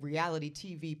a good reality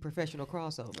TV professional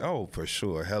crossover. Oh, for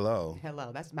sure. Hello.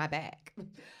 That's my bag.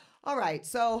 All right,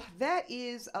 so that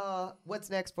is what's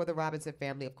next for the Robinson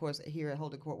family. Of course, here at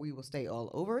Holding Court, we will stay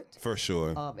all over it. For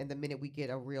sure. And the minute we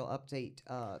get a real update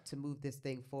to move this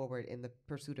thing forward in the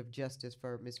pursuit of justice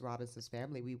for Miss Robinson's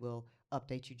family, we will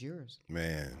update you jurors.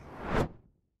 Man.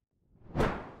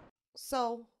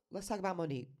 So let's talk about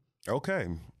Monique. Okay.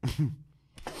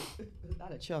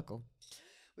 Not a chuckle.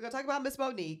 We're going to talk about Miss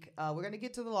Monique. We're going to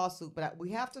get to the lawsuit, but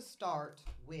we have to start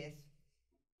with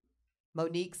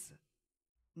Monique's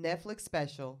Netflix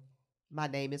special, My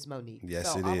Name is Monique.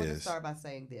 Yes, so it I is. want to start by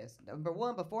saying this. Number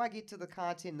one, before I get to the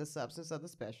content and the substance of the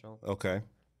special, Okay.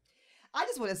 I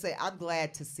just want to say I'm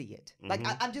glad to see it. Like,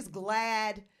 I'm just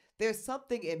glad there's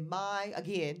something in my,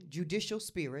 again, judicial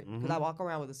spirit, because I walk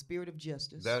around with a spirit of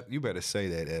justice. You better say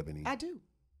that, Ebony. I do.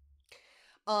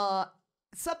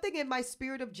 Something in my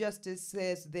spirit of justice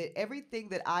says that everything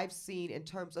that I've seen in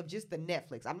terms of just the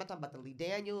Netflix, I'm not talking about the Lee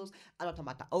Daniels, I'm not talking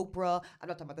about the Oprah, I'm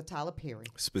not talking about the Tyler Perry.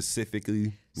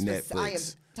 Specifically, Netflix. I am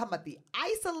talking about the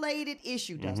isolated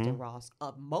issue, Dustin Ross,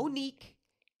 of Monique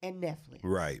and Netflix.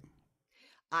 Right.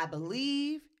 I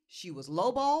believe she was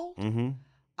lowballed.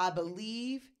 I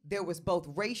believe there was both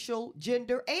racial,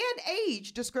 gender, and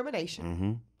age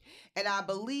discrimination. And I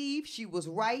believe she was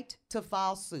right to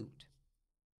file suit.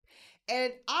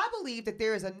 And I believe that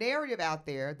there is a narrative out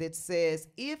there that says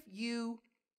if you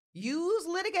use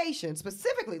litigation,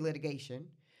 specifically litigation,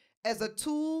 as a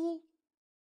tool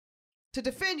to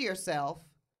defend yourself,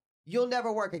 you'll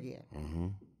never work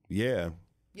again. Yeah.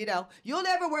 You know, you'll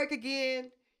never work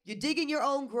again. You're digging your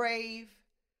own grave.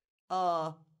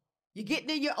 You're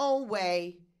getting in your own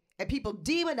way. And people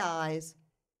demonize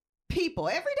people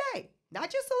every day,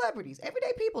 not just celebrities,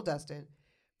 everyday people, Dustin.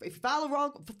 If you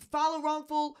file a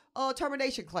wrongful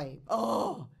termination claim,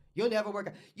 you'll never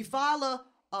work. You file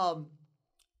a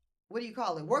what do you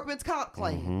call it? Workman's comp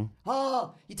claim.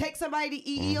 You take somebody to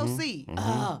EEOC.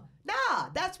 Nah,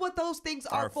 that's what those things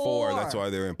are for. That's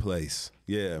why they're in place.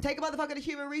 Yeah. Take a motherfucker to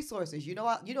human resources. You know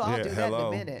I'll do that in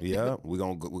a minute. Yeah, we're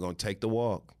gonna take the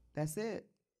walk. That's it.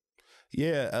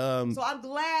 Yeah. So I'm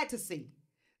glad to see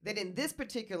that in this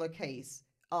particular case,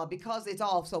 because it's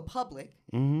all so public,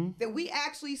 that we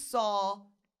actually saw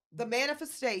the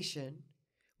manifestation,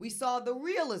 we saw the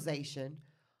realization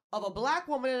of a Black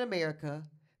woman in America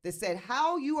that said,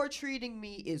 how you are treating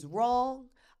me is wrong.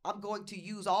 I'm going to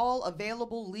use all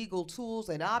available legal tools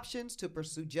and options to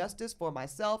pursue justice for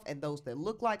myself and those that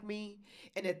look like me.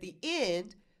 And at the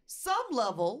end, some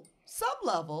level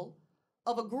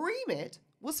of agreement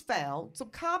was found, some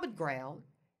common ground,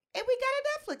 and we got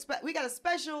a Netflix, but we got a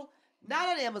special. Not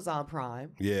on Amazon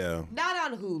Prime. Yeah.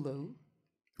 Not on Hulu.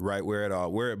 Right where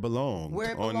it belonged.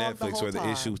 On Netflix where the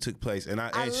issue took place. And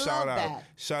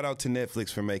shout out to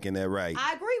Netflix for making that right.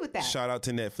 I agree with that. Shout out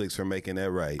to Netflix for making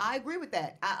that right. I agree with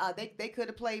that. They could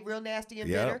have played real nasty and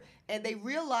bitter, and they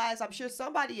realized, I'm sure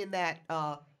somebody in that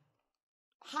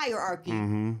hierarchy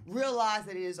realized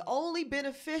that it is only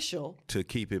beneficial to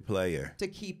keep it player.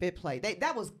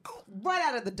 That was right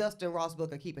out of the Dustin Ross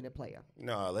book of Keeping It Player.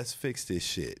 No, let's fix this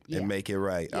shit and make it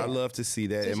right. I love to see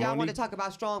that. Since y'all want to talk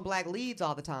about strong Black leads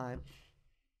all the time,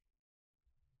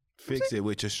 fix it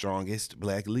with your strongest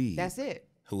Black lead. That's it.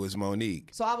 Who is Monique.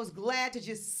 So I was glad to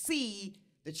just see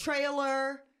the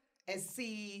trailer and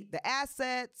see the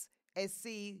assets and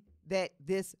see that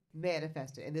this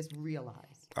manifested and this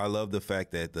realized. I love the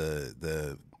fact that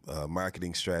the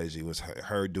marketing strategy was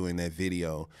her doing that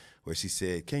video where she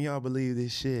said, "Can y'all believe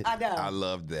this shit?" I know. I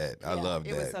loved that. I loved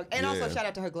that. Was so, and also shout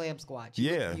out to her glam squad. She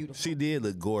looked beautiful. She did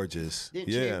look gorgeous.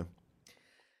 Didn't she?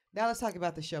 Now let's talk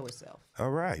about the show itself. All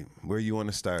right, where you want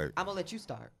to start? I'm gonna let you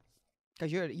start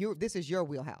because this is your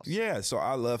wheelhouse. Yeah, so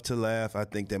I love to laugh. I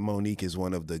think that Monique is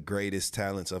one of the greatest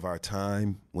talents of our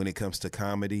time when it comes to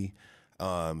comedy.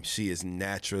 She is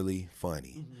naturally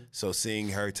funny. So seeing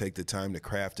her take the time to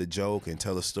craft a joke and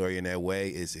tell a story in that way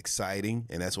is exciting.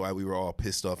 And that's why we were all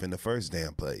pissed off in the first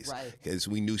damn place. Right. Because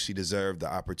we knew she deserved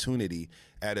the opportunity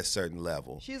at a certain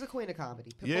level. She's a queen of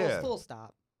comedy. Full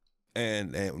stop.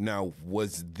 And now,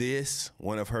 was this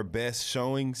one of her best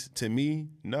showings to me?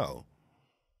 No,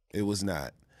 it was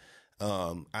not.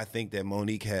 I think that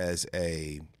Monique has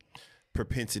a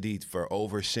propensity for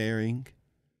oversharing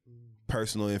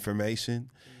personal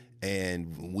information,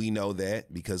 and we know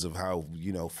that because of how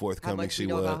forthcoming she was. How much we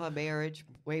know about her marriage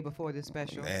way before this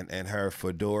special, and her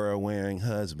fedora wearing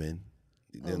husband.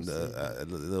 then the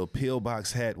little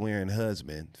pillbox hat wearing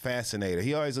husband, fascinator.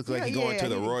 He always looks like he's going to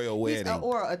the royal wedding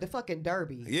or the fucking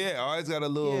derby. Yeah, always got a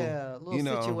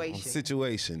little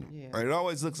situation. Yeah. It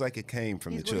always looks like it came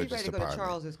from the children's department. Go to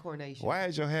Charles's coronation. Why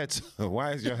is your hat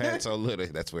so little?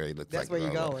 That's where he looks. That's where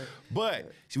you're going.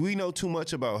 But we know too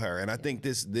much about her, and I think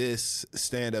this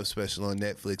stand-up special on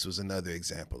Netflix was another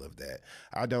example of that.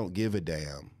 I don't give a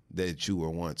damn that you were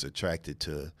once attracted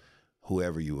to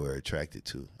whoever you were attracted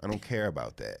to. I don't care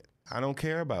about that. I don't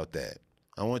care about that.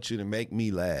 I want you to make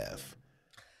me laugh.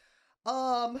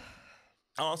 Also,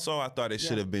 I thought it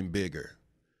should have been bigger.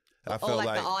 I felt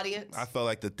like the audience? I felt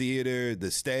like the theater,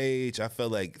 the stage. I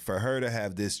felt like for her to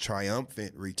have this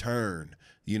triumphant return,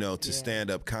 to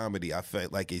stand-up comedy, I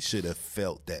felt like it should have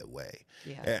felt that way.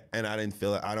 Yeah. And I didn't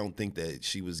feel it. I don't think that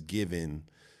she was given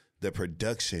the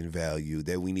production value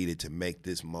that we needed to make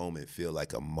this moment feel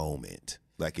like a moment,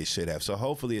 like it should have. So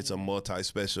hopefully it's a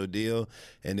multi-special deal,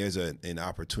 and there's an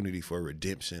opportunity for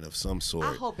redemption of some sort.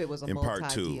 I hope it was a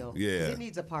multi-deal. Yeah, it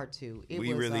needs a part 2.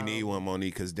 We really need one,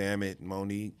 Monique. Because damn it,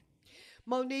 Monique,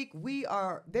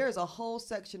 there's a whole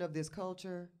section of this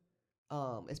culture,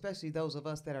 especially those of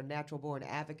us that are natural-born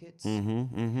advocates,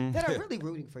 that are really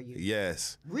rooting for you.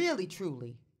 Yes, really,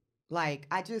 truly. Like,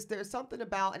 there's something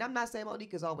about, and I'm not saying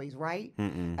Monique is always right,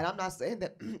 and I'm not saying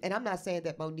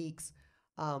that Monique's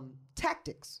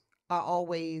tactics are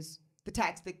always the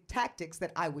tactics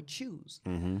that I would choose.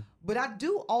 But I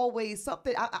do always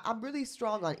I'm really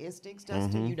strong on instincts,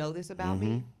 Dustin. You know this about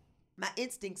me. My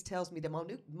instincts tells me that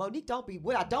Monique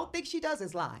what I don't think she does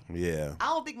is lie. Yeah. I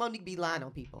don't think Monique be lying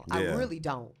on people. Yeah. I really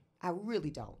don't.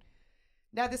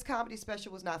 Now, this comedy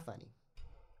special was not funny.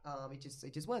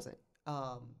 It just wasn't.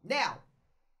 Now,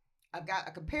 I've got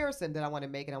a comparison that I want to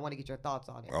make, and I want to get your thoughts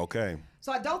on it. Okay.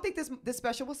 So I don't think this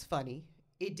special was funny.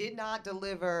 It did not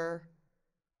deliver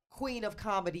Queen of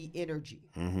Comedy energy.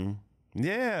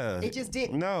 Yeah. It just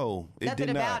didn't. No, it Nothing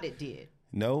did not. about it did.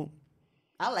 No.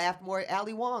 I laughed more at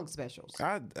Ali Wong's specials.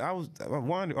 I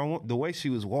wondered the way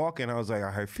she was walking. I was like, are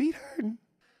her feet hurting?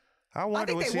 I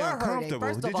wonder was she uncomfortable?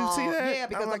 First Did of you all, see that? Yeah,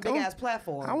 because of big ass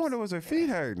platforms. I wonder was her feet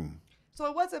hurting. So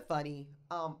it wasn't funny.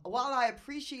 While I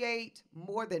appreciate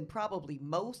more than probably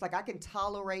most, like I can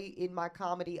tolerate in my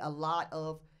comedy a lot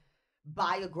of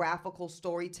biographical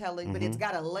storytelling, but it's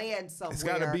got to land somewhere. It's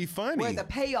got to be funny. Where the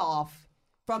payoff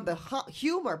from the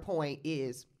humor point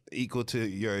is equal to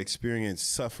your experience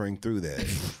suffering through that.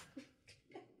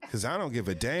 Because I don't give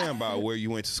a damn about where you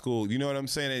went to school. You know what I'm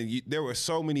saying? And there were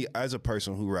so many, as a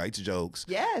person who writes jokes,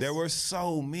 there were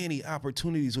so many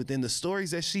opportunities within the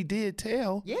stories that she did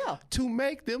tell to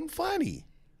make them funny.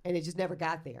 And it just never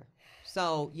got there.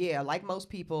 So, yeah, like most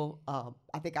people,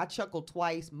 I think I chuckled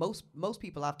twice. Most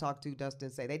people I've talked to, Dustin,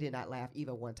 say they did not laugh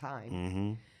even one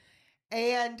time.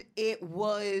 And it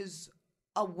was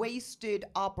a wasted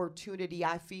opportunity,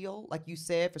 I feel, like you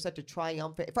said, for such a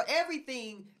triumphant, for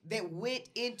everything that went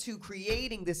into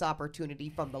creating this opportunity,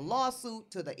 from the lawsuit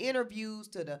to the interviews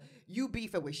to the you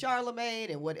beefing with Charlamagne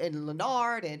and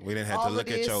Leonard and we didn't have to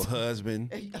look at your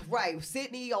husband, right?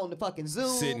 Sydney on the fucking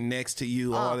Zoom, sitting next to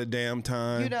you all the damn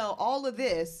time. All of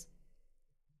this,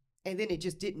 and then it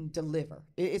just didn't deliver.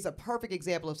 It's a perfect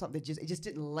example of something that it just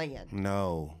didn't land.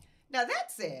 No. Now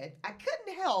that said, I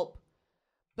couldn't help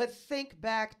but think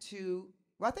back to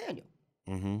Rothaniel.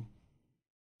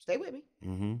 Stay with me.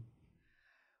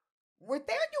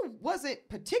 Rothaniel wasn't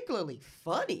particularly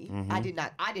funny. I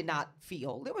did not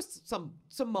feel. There was some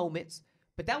moments,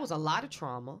 but that was a lot of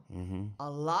trauma, a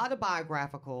lot of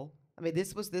biographical. I mean,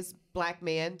 this was this black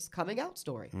man's coming out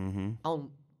story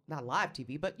on not live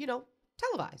TV, but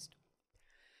televised.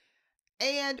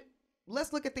 And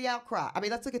let's look at the outcry. I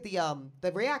mean, let's look at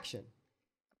the reaction.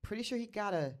 Pretty sure he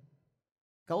got a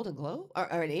Golden Globe or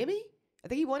an Emmy. I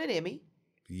think he won an Emmy.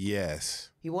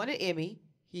 Yes. He won an Emmy.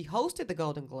 He hosted the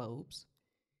Golden Globes.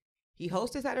 He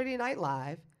hosted Saturday Night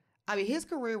Live. I mean, his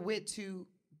career went to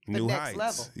the new next heights.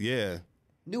 level. Yeah.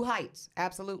 New heights.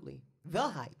 Absolutely. The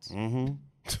heights.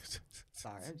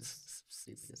 Sorry, I'm just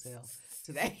stupid as hell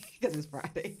today because it's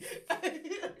Friday.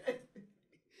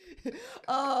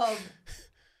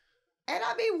 And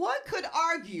I mean, one could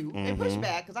argue and push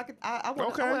back because I'm in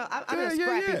a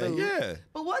scrappy mood. Yeah.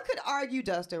 But one could argue,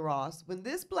 Dustin Ross, when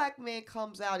this black man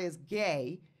comes out as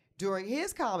gay during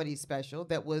his comedy special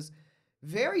that was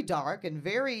very dark and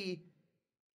very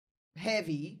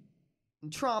heavy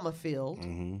and trauma filled,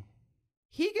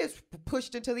 he gets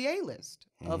pushed into the A-list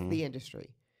of the industry.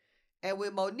 And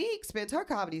when Monique spends her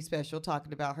comedy special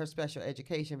talking about her special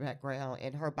education background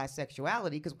and her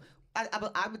bisexuality, because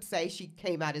I would say she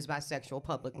came out as bisexual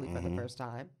publicly for the first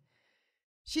time,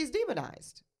 she's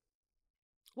demonized.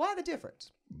 Why the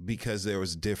difference? Because there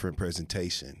was different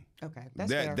presentation. Okay,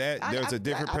 that's fair. There was a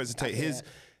different presentation.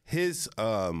 His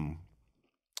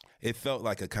it felt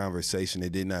like a conversation.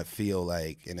 It did not feel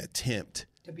like an attempt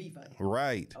to be funny.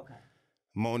 Right. Okay.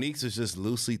 Monique's is just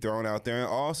loosely thrown out there. And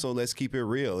also, let's keep it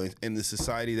real. In the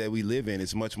society that we live in,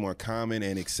 it's much more common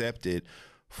and accepted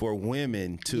for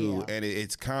women to, and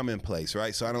it's commonplace,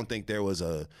 right? So I don't think there was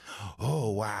a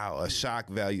shock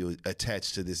value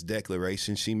attached to this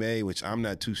declaration she made, which I'm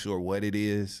not too sure what it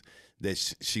is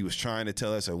that she was trying to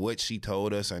tell us, or what she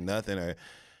told us, or nothing, or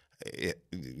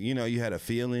you had a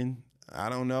feeling. I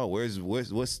don't know. What's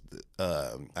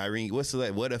Irene?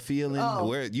 What a feeling?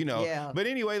 But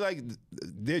anyway, like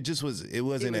it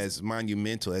wasn't as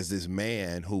monumental as this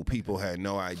man who people had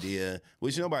no idea.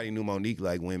 Which nobody knew Monique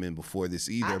like women before this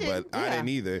either. I didn't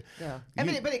either. Yeah,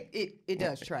 but it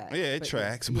does track. Yeah, it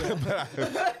tracks.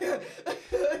 Yeah.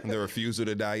 The refusal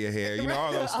to dye your hair,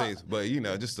 all those things. But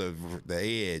just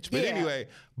the edge. But anyway,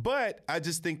 I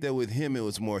just think that with him, it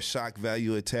was more shock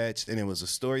value attached, and it was a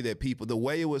story that the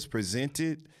way it was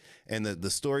presented and the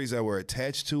stories that were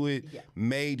attached to it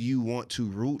made you want to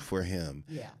root for him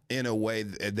in a way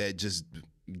that just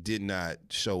did not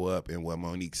show up in what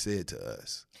Monique said to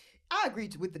us. I agree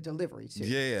with the delivery too.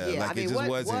 Yeah. Like, it just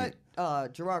wasn't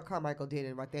what Gerard Carmichael did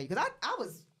in right there, because I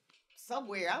was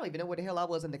somewhere, I don't even know where the hell I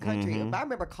was in the country. But I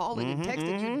remember calling and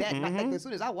texting you that night, as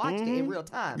soon as I watched it in real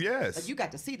time. Yes. Like, you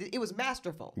got to see that. It was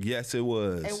masterful. Yes, it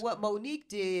was. And what Monique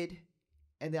did,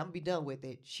 and then I'm going to be done with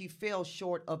it, she fell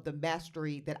short of the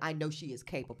mastery that I know she is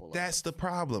capable of. That's the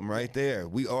problem right there.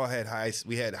 We all had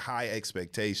high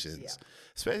expectations,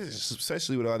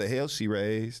 especially with all the hell she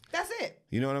raised. That's it.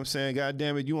 You know what I'm saying? God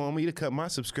damn it, you want me to cut my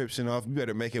subscription off? You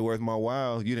better make it worth my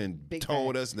while. You didn't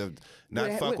told us to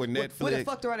not fuck with Netflix. Would have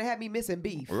fucked around and had me missing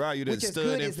beef. Right, you done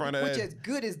stood in front of that. Which, as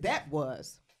good as that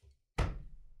was,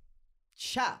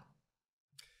 child.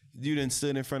 You done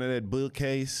stood in front of that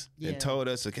bookcase and told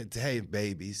us, hey,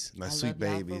 babies, my sweet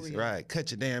babies, right,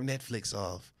 cut your damn Netflix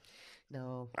off.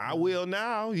 No. I will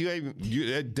now.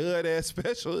 You that dud ass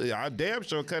special. I damn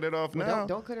sure cut it off now.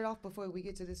 Don't cut it off before we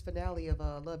get to this finale of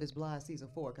Love is Blind season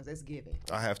 4, because it's giving.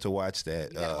 I have to watch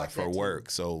that for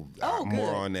work. So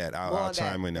more on that. I'll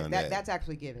chime in on that. That's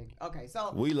actually giving. Okay,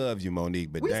 so we love you,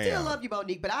 Monique, but we still love you,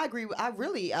 Monique. But I agree. I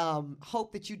really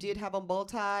hope that you did have a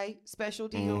multi special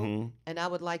deal, and I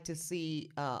would like to see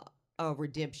a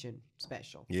redemption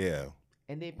special. Yeah.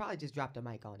 And then probably just drop the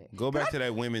mic on it. Go back to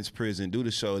that women's prison. Do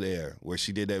the show there where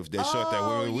she did that short that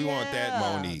women. We want that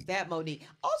Monique. That Monique.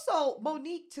 Also,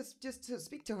 Monique, to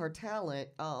speak to her talent,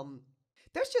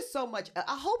 there's just so much.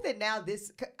 I hope that now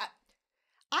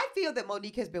I feel that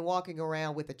Monique has been walking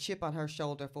around with a chip on her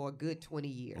shoulder for a good 20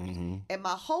 years. And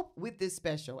my hope with this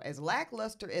special, as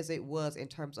lackluster as it was in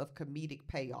terms of comedic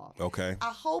payoff, I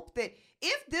hope that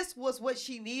if this was what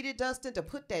she needed, Dustin, to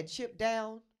put that chip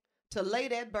down, to lay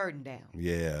that burden down,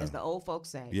 as the old folks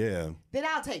say, then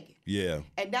I'll take it. Yeah.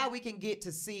 And now we can get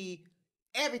to see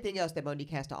everything else that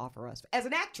Monique has to offer us. As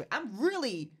an actress, I'm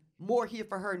really more here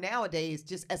for her nowadays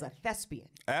just as a thespian.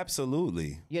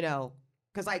 Absolutely.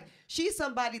 Because like she's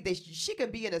somebody that she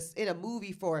could be in a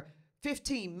movie for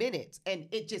 15 minutes and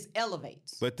it just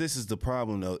elevates. But this is the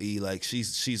problem though, E. Like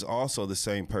she's also the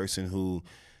same person who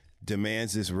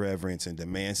demands this reverence and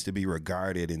demands to be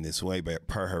regarded in this way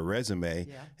per her resume.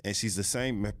 And she's the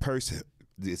same person.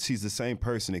 She's the same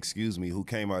person, who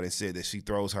came out and said that she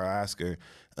throws her Oscar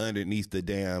underneath the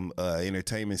damn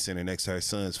entertainment center next to her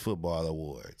son's football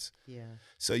awards. Yeah.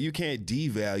 So you can't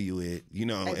devalue it,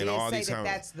 and all these times.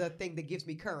 That's the thing that gives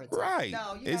me currency. Right.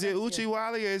 No, is it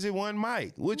Uchiwali or is it one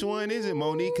Mike? Which one is it,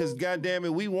 Monique? Because goddamn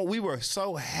it, we were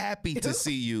so happy to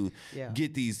see you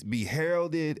be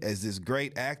heralded as this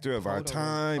great actor of our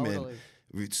time and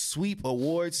sweep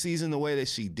award season the way that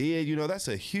she did. That's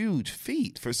a huge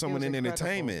feat for someone in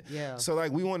entertainment. Yeah. So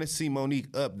like we want to see Monique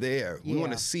up there. We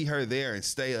want to see her there and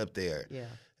stay up there. Yeah.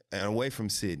 And away from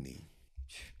Sydney.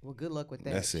 Well, good luck with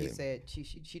that. That's she said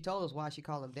she told us why she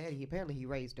called him daddy. Apparently he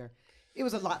raised her. It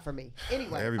was a lot for me.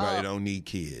 Anyway. Everybody don't need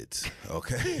kids.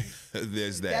 Okay.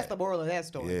 There's that. That's the moral of that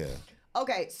story. Yeah.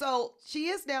 Okay, so she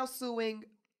is now suing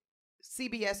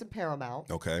CBS and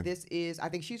Paramount. Okay. I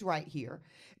think she's right here.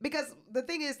 Because the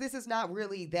thing is, this is not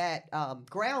really that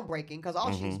groundbreaking, because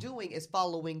all she's doing is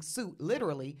following suit,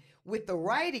 literally, with the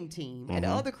writing team and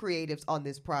other creatives on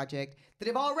this project that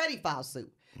have already filed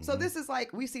suit. So this is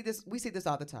like, we see this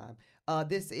all the time.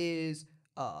 This is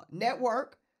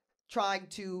network trying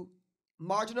to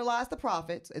marginalize the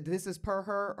profits. This is per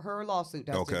her lawsuit.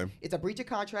 Okay. It's a breach of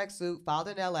contract suit filed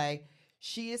in LA.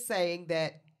 She is saying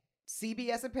that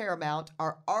CBS and Paramount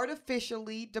are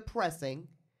artificially depressing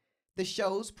the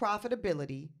show's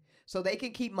profitability so they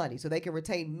can keep money, so they can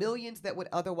retain millions that would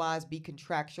otherwise be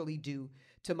contractually due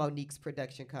to Monique's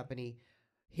production company,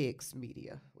 Hicks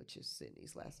Media, which is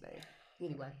Sydney's last name.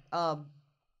 Anyway,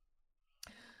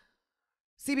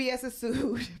 CBS is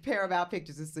sued, Paramount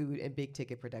Pictures is sued, and Big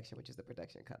Ticket Production, which is the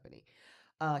production company.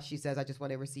 She says, I just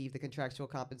want to receive the contractual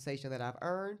compensation that I've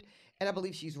earned. And I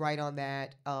believe she's right on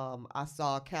that. I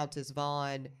saw Countess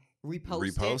Vaughn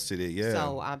reposted it, yeah.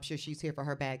 So I'm sure she's here for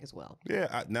her bag as well.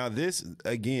 Yeah. Now this,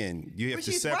 again, you have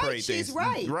to separate things. She's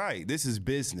right. Right. This is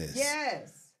business.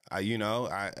 Yes.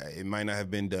 It might not have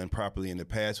been done properly in the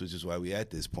past, which is why we're at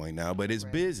this point now, but it's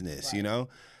business,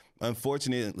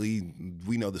 Unfortunately,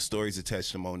 we know the stories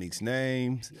attached to Monique's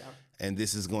name, and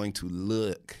this is going to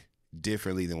look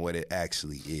differently than what it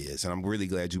actually is. And I'm really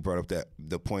glad you brought up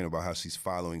the point about how she's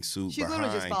following suit. She's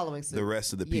literally just following suit. The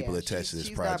rest of the people attached to this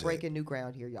project. She's not breaking new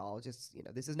ground here, y'all. Just,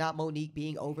 this is not Monique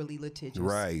being overly litigious.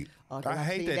 Right. I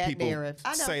hate that people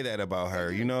say that about her,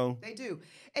 They do.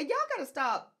 And y'all gotta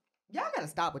stop. Y'all gotta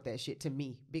stop with that shit to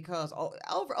me, because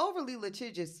overly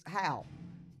litigious, how?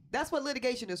 That's what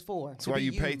litigation is for. That's why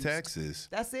you pay taxes.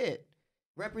 That's it.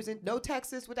 No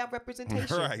taxes without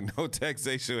representation. Right, no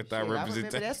taxation without representation. I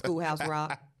remember that Schoolhouse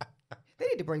Rock. They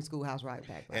need to bring Schoolhouse Rock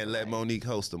back. And let Monique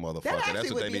host the motherfucker.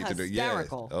 That's what they need to do.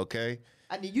 Hysterical. Yes. Okay.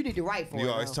 I mean, you need to write for it. You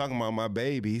always talking about my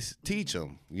babies. Teach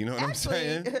them. You know what I'm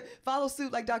saying? Follow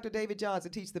suit like Dr. David Johns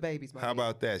and teach the babies. How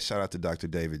about that? Shout out to Dr.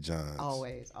 David Johns.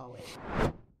 Always.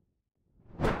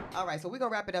 All right, so we're gonna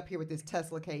wrap it up here with this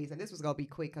Tesla case, and this was gonna be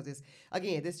quick because it's,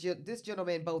 again, this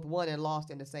gentleman both won and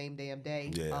lost in the same damn day.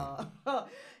 Yeah.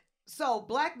 So,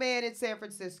 black man in San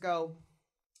Francisco,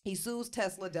 he sues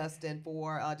Tesla Dustin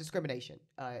for discrimination.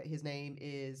 His name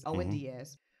is Owen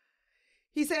Diaz.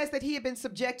 He says that he had been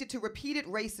subjected to repeated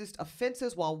racist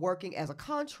offenses while working as a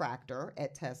contractor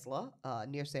at Tesla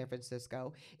near San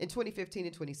Francisco in 2015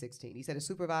 and 2016. He said his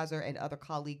supervisor and other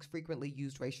colleagues frequently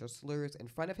used racial slurs in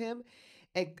front of him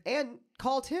and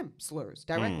called him slurs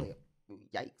directly.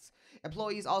 Yikes.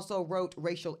 Employees also wrote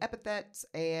racial epithets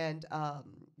and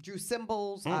drew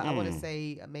symbols. I want to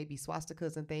say maybe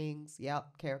swastikas and things.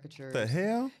 Yep, caricatures. The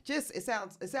hell? Just it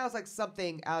sounds like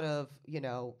something out of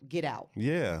Get Out.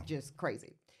 Yeah. Just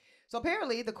crazy. So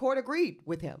apparently the court agreed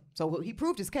with him. So he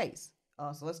proved his case.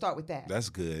 So let's start with that. That's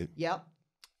good. Yep.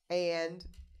 And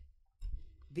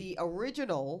the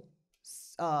original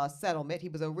settlement, he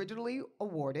was originally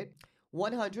awarded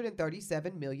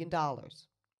 $137 million.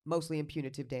 Mostly in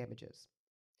punitive damages.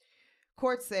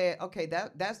 Court said, okay,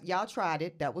 that's y'all tried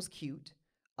it. That was cute.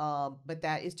 But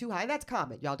that is too high. And that's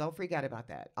common. Y'all don't freak out about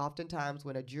that. Oftentimes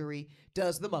when a jury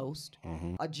does the most,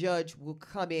 a judge will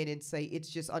come in and say it's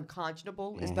just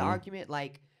unconscionable is the argument.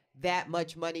 Like that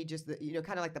much money, just kind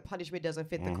of like the punishment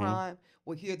doesn't fit the crime.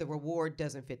 Well, here the reward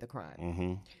doesn't fit the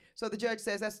crime. So the judge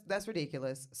says that's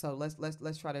ridiculous. So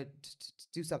let's try to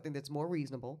do something that's more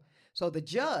reasonable. So the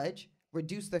judge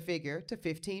reduced the figure to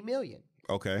 $15 million.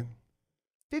 Okay.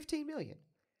 $15 million.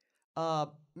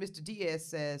 Mr. Diaz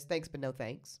says, thanks, but no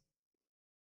thanks.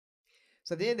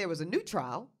 So then there was a new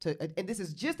trial, and this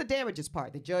is just the damages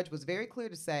part. The judge was very clear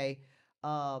to say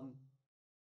the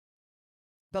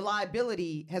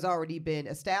liability has already been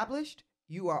established.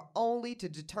 You are only to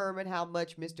determine how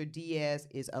much Mr. Diaz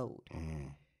is owed.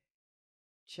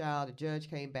 Child, the judge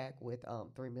came back with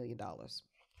 $3 million.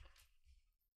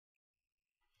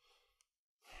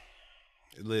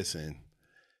 Listen,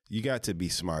 you got to be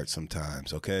smart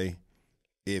sometimes, okay?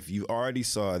 If you already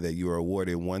saw that you were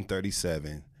awarded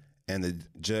 137 and the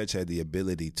judge had the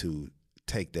ability to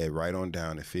take that right on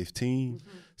down to 15,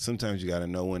 sometimes you got to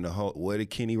know when to hold. What did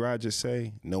Kenny Rogers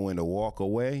say? Know when to walk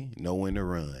away, know when to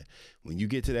run. When you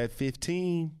get to that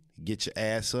 15, get your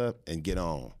ass up and get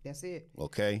on. That's it.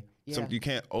 Okay? Yeah. You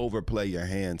can't overplay your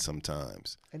hand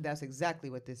sometimes. And that's exactly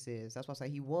what this is. That's why I say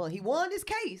he won. He won his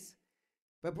case.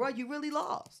 But, bro, you really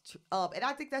lost. And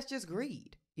I think that's just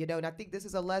greed, and I think this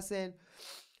is a lesson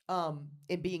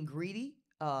in being greedy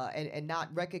and not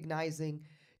recognizing.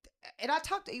 And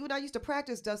when I used to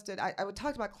practice, Dustin, I would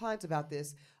talk to my clients about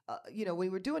this. When we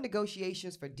were doing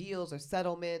negotiations for deals or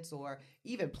settlements or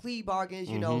even plea bargains,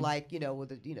 we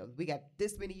got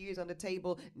this many years on the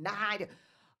table, 9.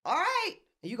 All right.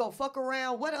 And you gonna fuck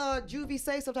around. What Juvie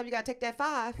say? Sometimes you gotta take that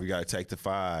 5. We gotta take the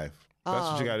 5.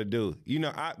 That's what you got to do.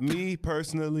 Me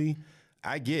personally,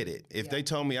 I get it. If they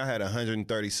told me I had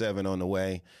 137 on the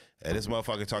way and this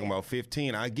motherfucker talking about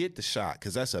 15, I get the shot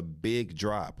because that's a big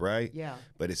drop, right? Yeah.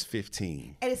 But it's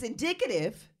 15. And it's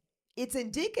indicative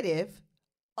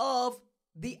of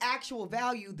the actual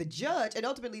value the judge, and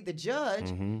ultimately the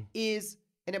judge is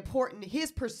and important.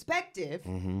 His perspective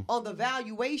on the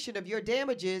valuation of your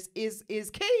damages is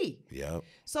key. Yep.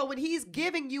 So when he's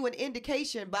giving you an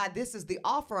indication by this is the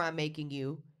offer I'm making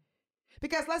you,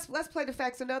 because let's play the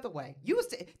facts another way.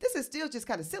 This is still just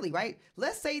kind of silly, right?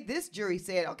 Let's say this jury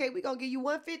said, okay, we're going to give you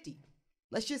 150.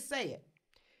 Let's just say it.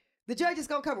 The judge is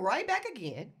going to come right back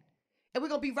again, and we're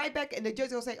going to be right back, and the judge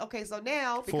is going to say, okay, so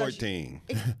now... 14.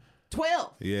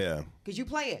 12. Yeah. Because you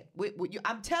play it.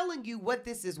 I'm telling you what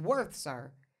this is worth,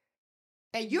 sir.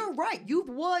 And you're right. You've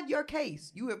won your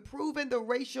case. You have proven the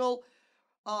racial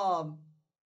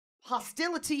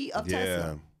hostility of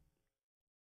Tesla.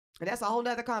 And that's a whole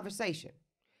nother conversation.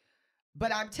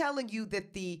 But I'm telling you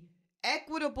that the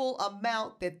equitable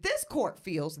amount that this court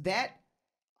feels that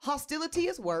hostility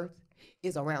is worth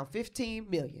is around $15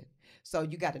 million. So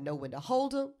you got to know when to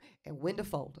hold them and when to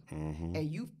fold them.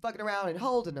 And you fucking around and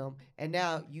holding them, and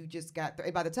now you just got.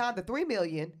 By the time the $3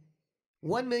 million,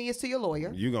 $1 million is to your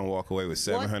lawyer. You're gonna walk away with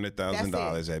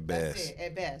 $700,000 at best. That's it,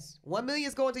 at best. $1 million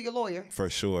is going to your lawyer. For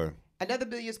sure. Another $1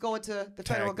 million is going to the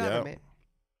federal government.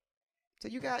 So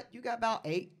you got about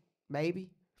 8,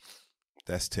 maybe.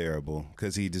 That's terrible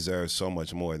because he deserves so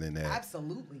much more than that.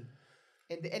 Absolutely.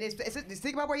 And it's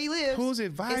think about where he lives. Who's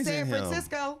advising him? In San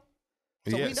Francisco.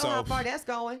 So we know how far that's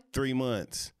going. 3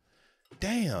 months.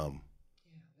 Damn.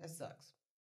 Yeah, that sucks.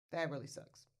 That really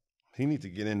sucks. He needs to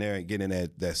get in there and get in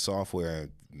that software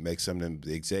and make some of them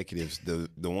executives,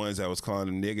 the ones that was calling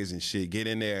them niggas and shit, get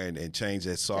in there and change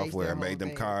that software and make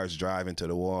them cars drive into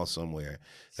the wall somewhere.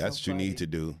 That's what you need to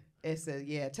do. It's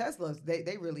Tesla's,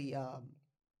 they really,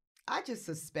 I just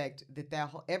suspect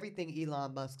that everything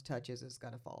Elon Musk touches is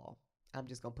going to fall. I'm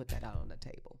just going to put that out on the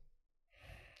table.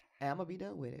 And I'm going to be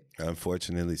done with it.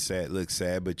 Unfortunately,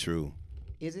 sad but true.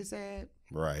 Is it sad?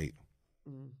 Right.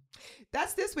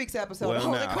 That's this week's episode of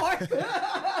Holding Court.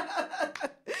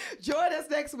 Join us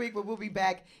next week when we'll be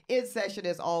back in session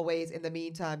as always. In the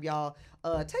meantime, y'all,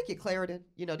 take your Claritin.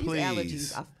 You know, these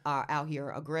allergies are out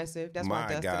here aggressive. That's why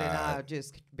Dustin and I are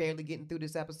just barely getting through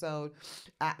this episode.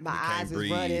 My eyes is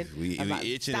running. We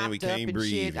itching and we can't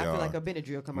breathe, y'all. I feel like a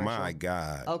Benadryl commercial. My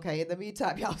God. Okay, in the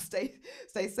meantime, y'all stay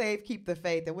safe, keep the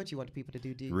faith. And what you want the people to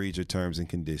do, D? Read your terms and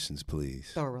conditions,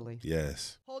 please. Thoroughly.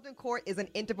 Yes. Holding Court is an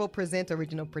Interval Presents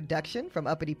original production from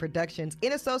Uppity Productions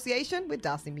in association with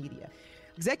Dawson Media.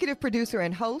 Executive producer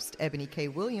and host, Ebony K.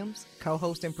 Williams.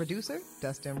 Co-host and producer,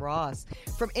 Dustin Ross.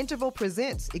 From Interval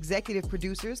Presents, executive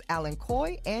producers, Alan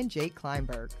Coy and Jay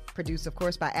Kleinberg. Produced, of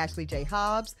course, by Ashley J.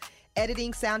 Hobbs.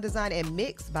 Editing, sound design, and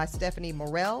mix by Stephanie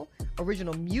Morell.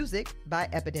 Original music by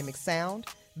Epidemic Sound.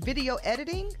 Video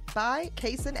editing by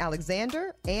Kason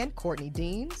Alexander and Courtney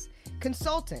Deans.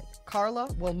 Consultant, Carla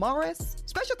Wilmaris.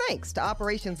 Special thanks to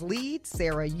Operations Lead,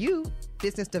 Sarah Yu.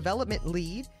 Business Development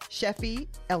Lead, Sheffy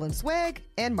Ellen Swag.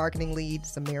 And Marketing Lead,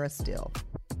 Samira Still.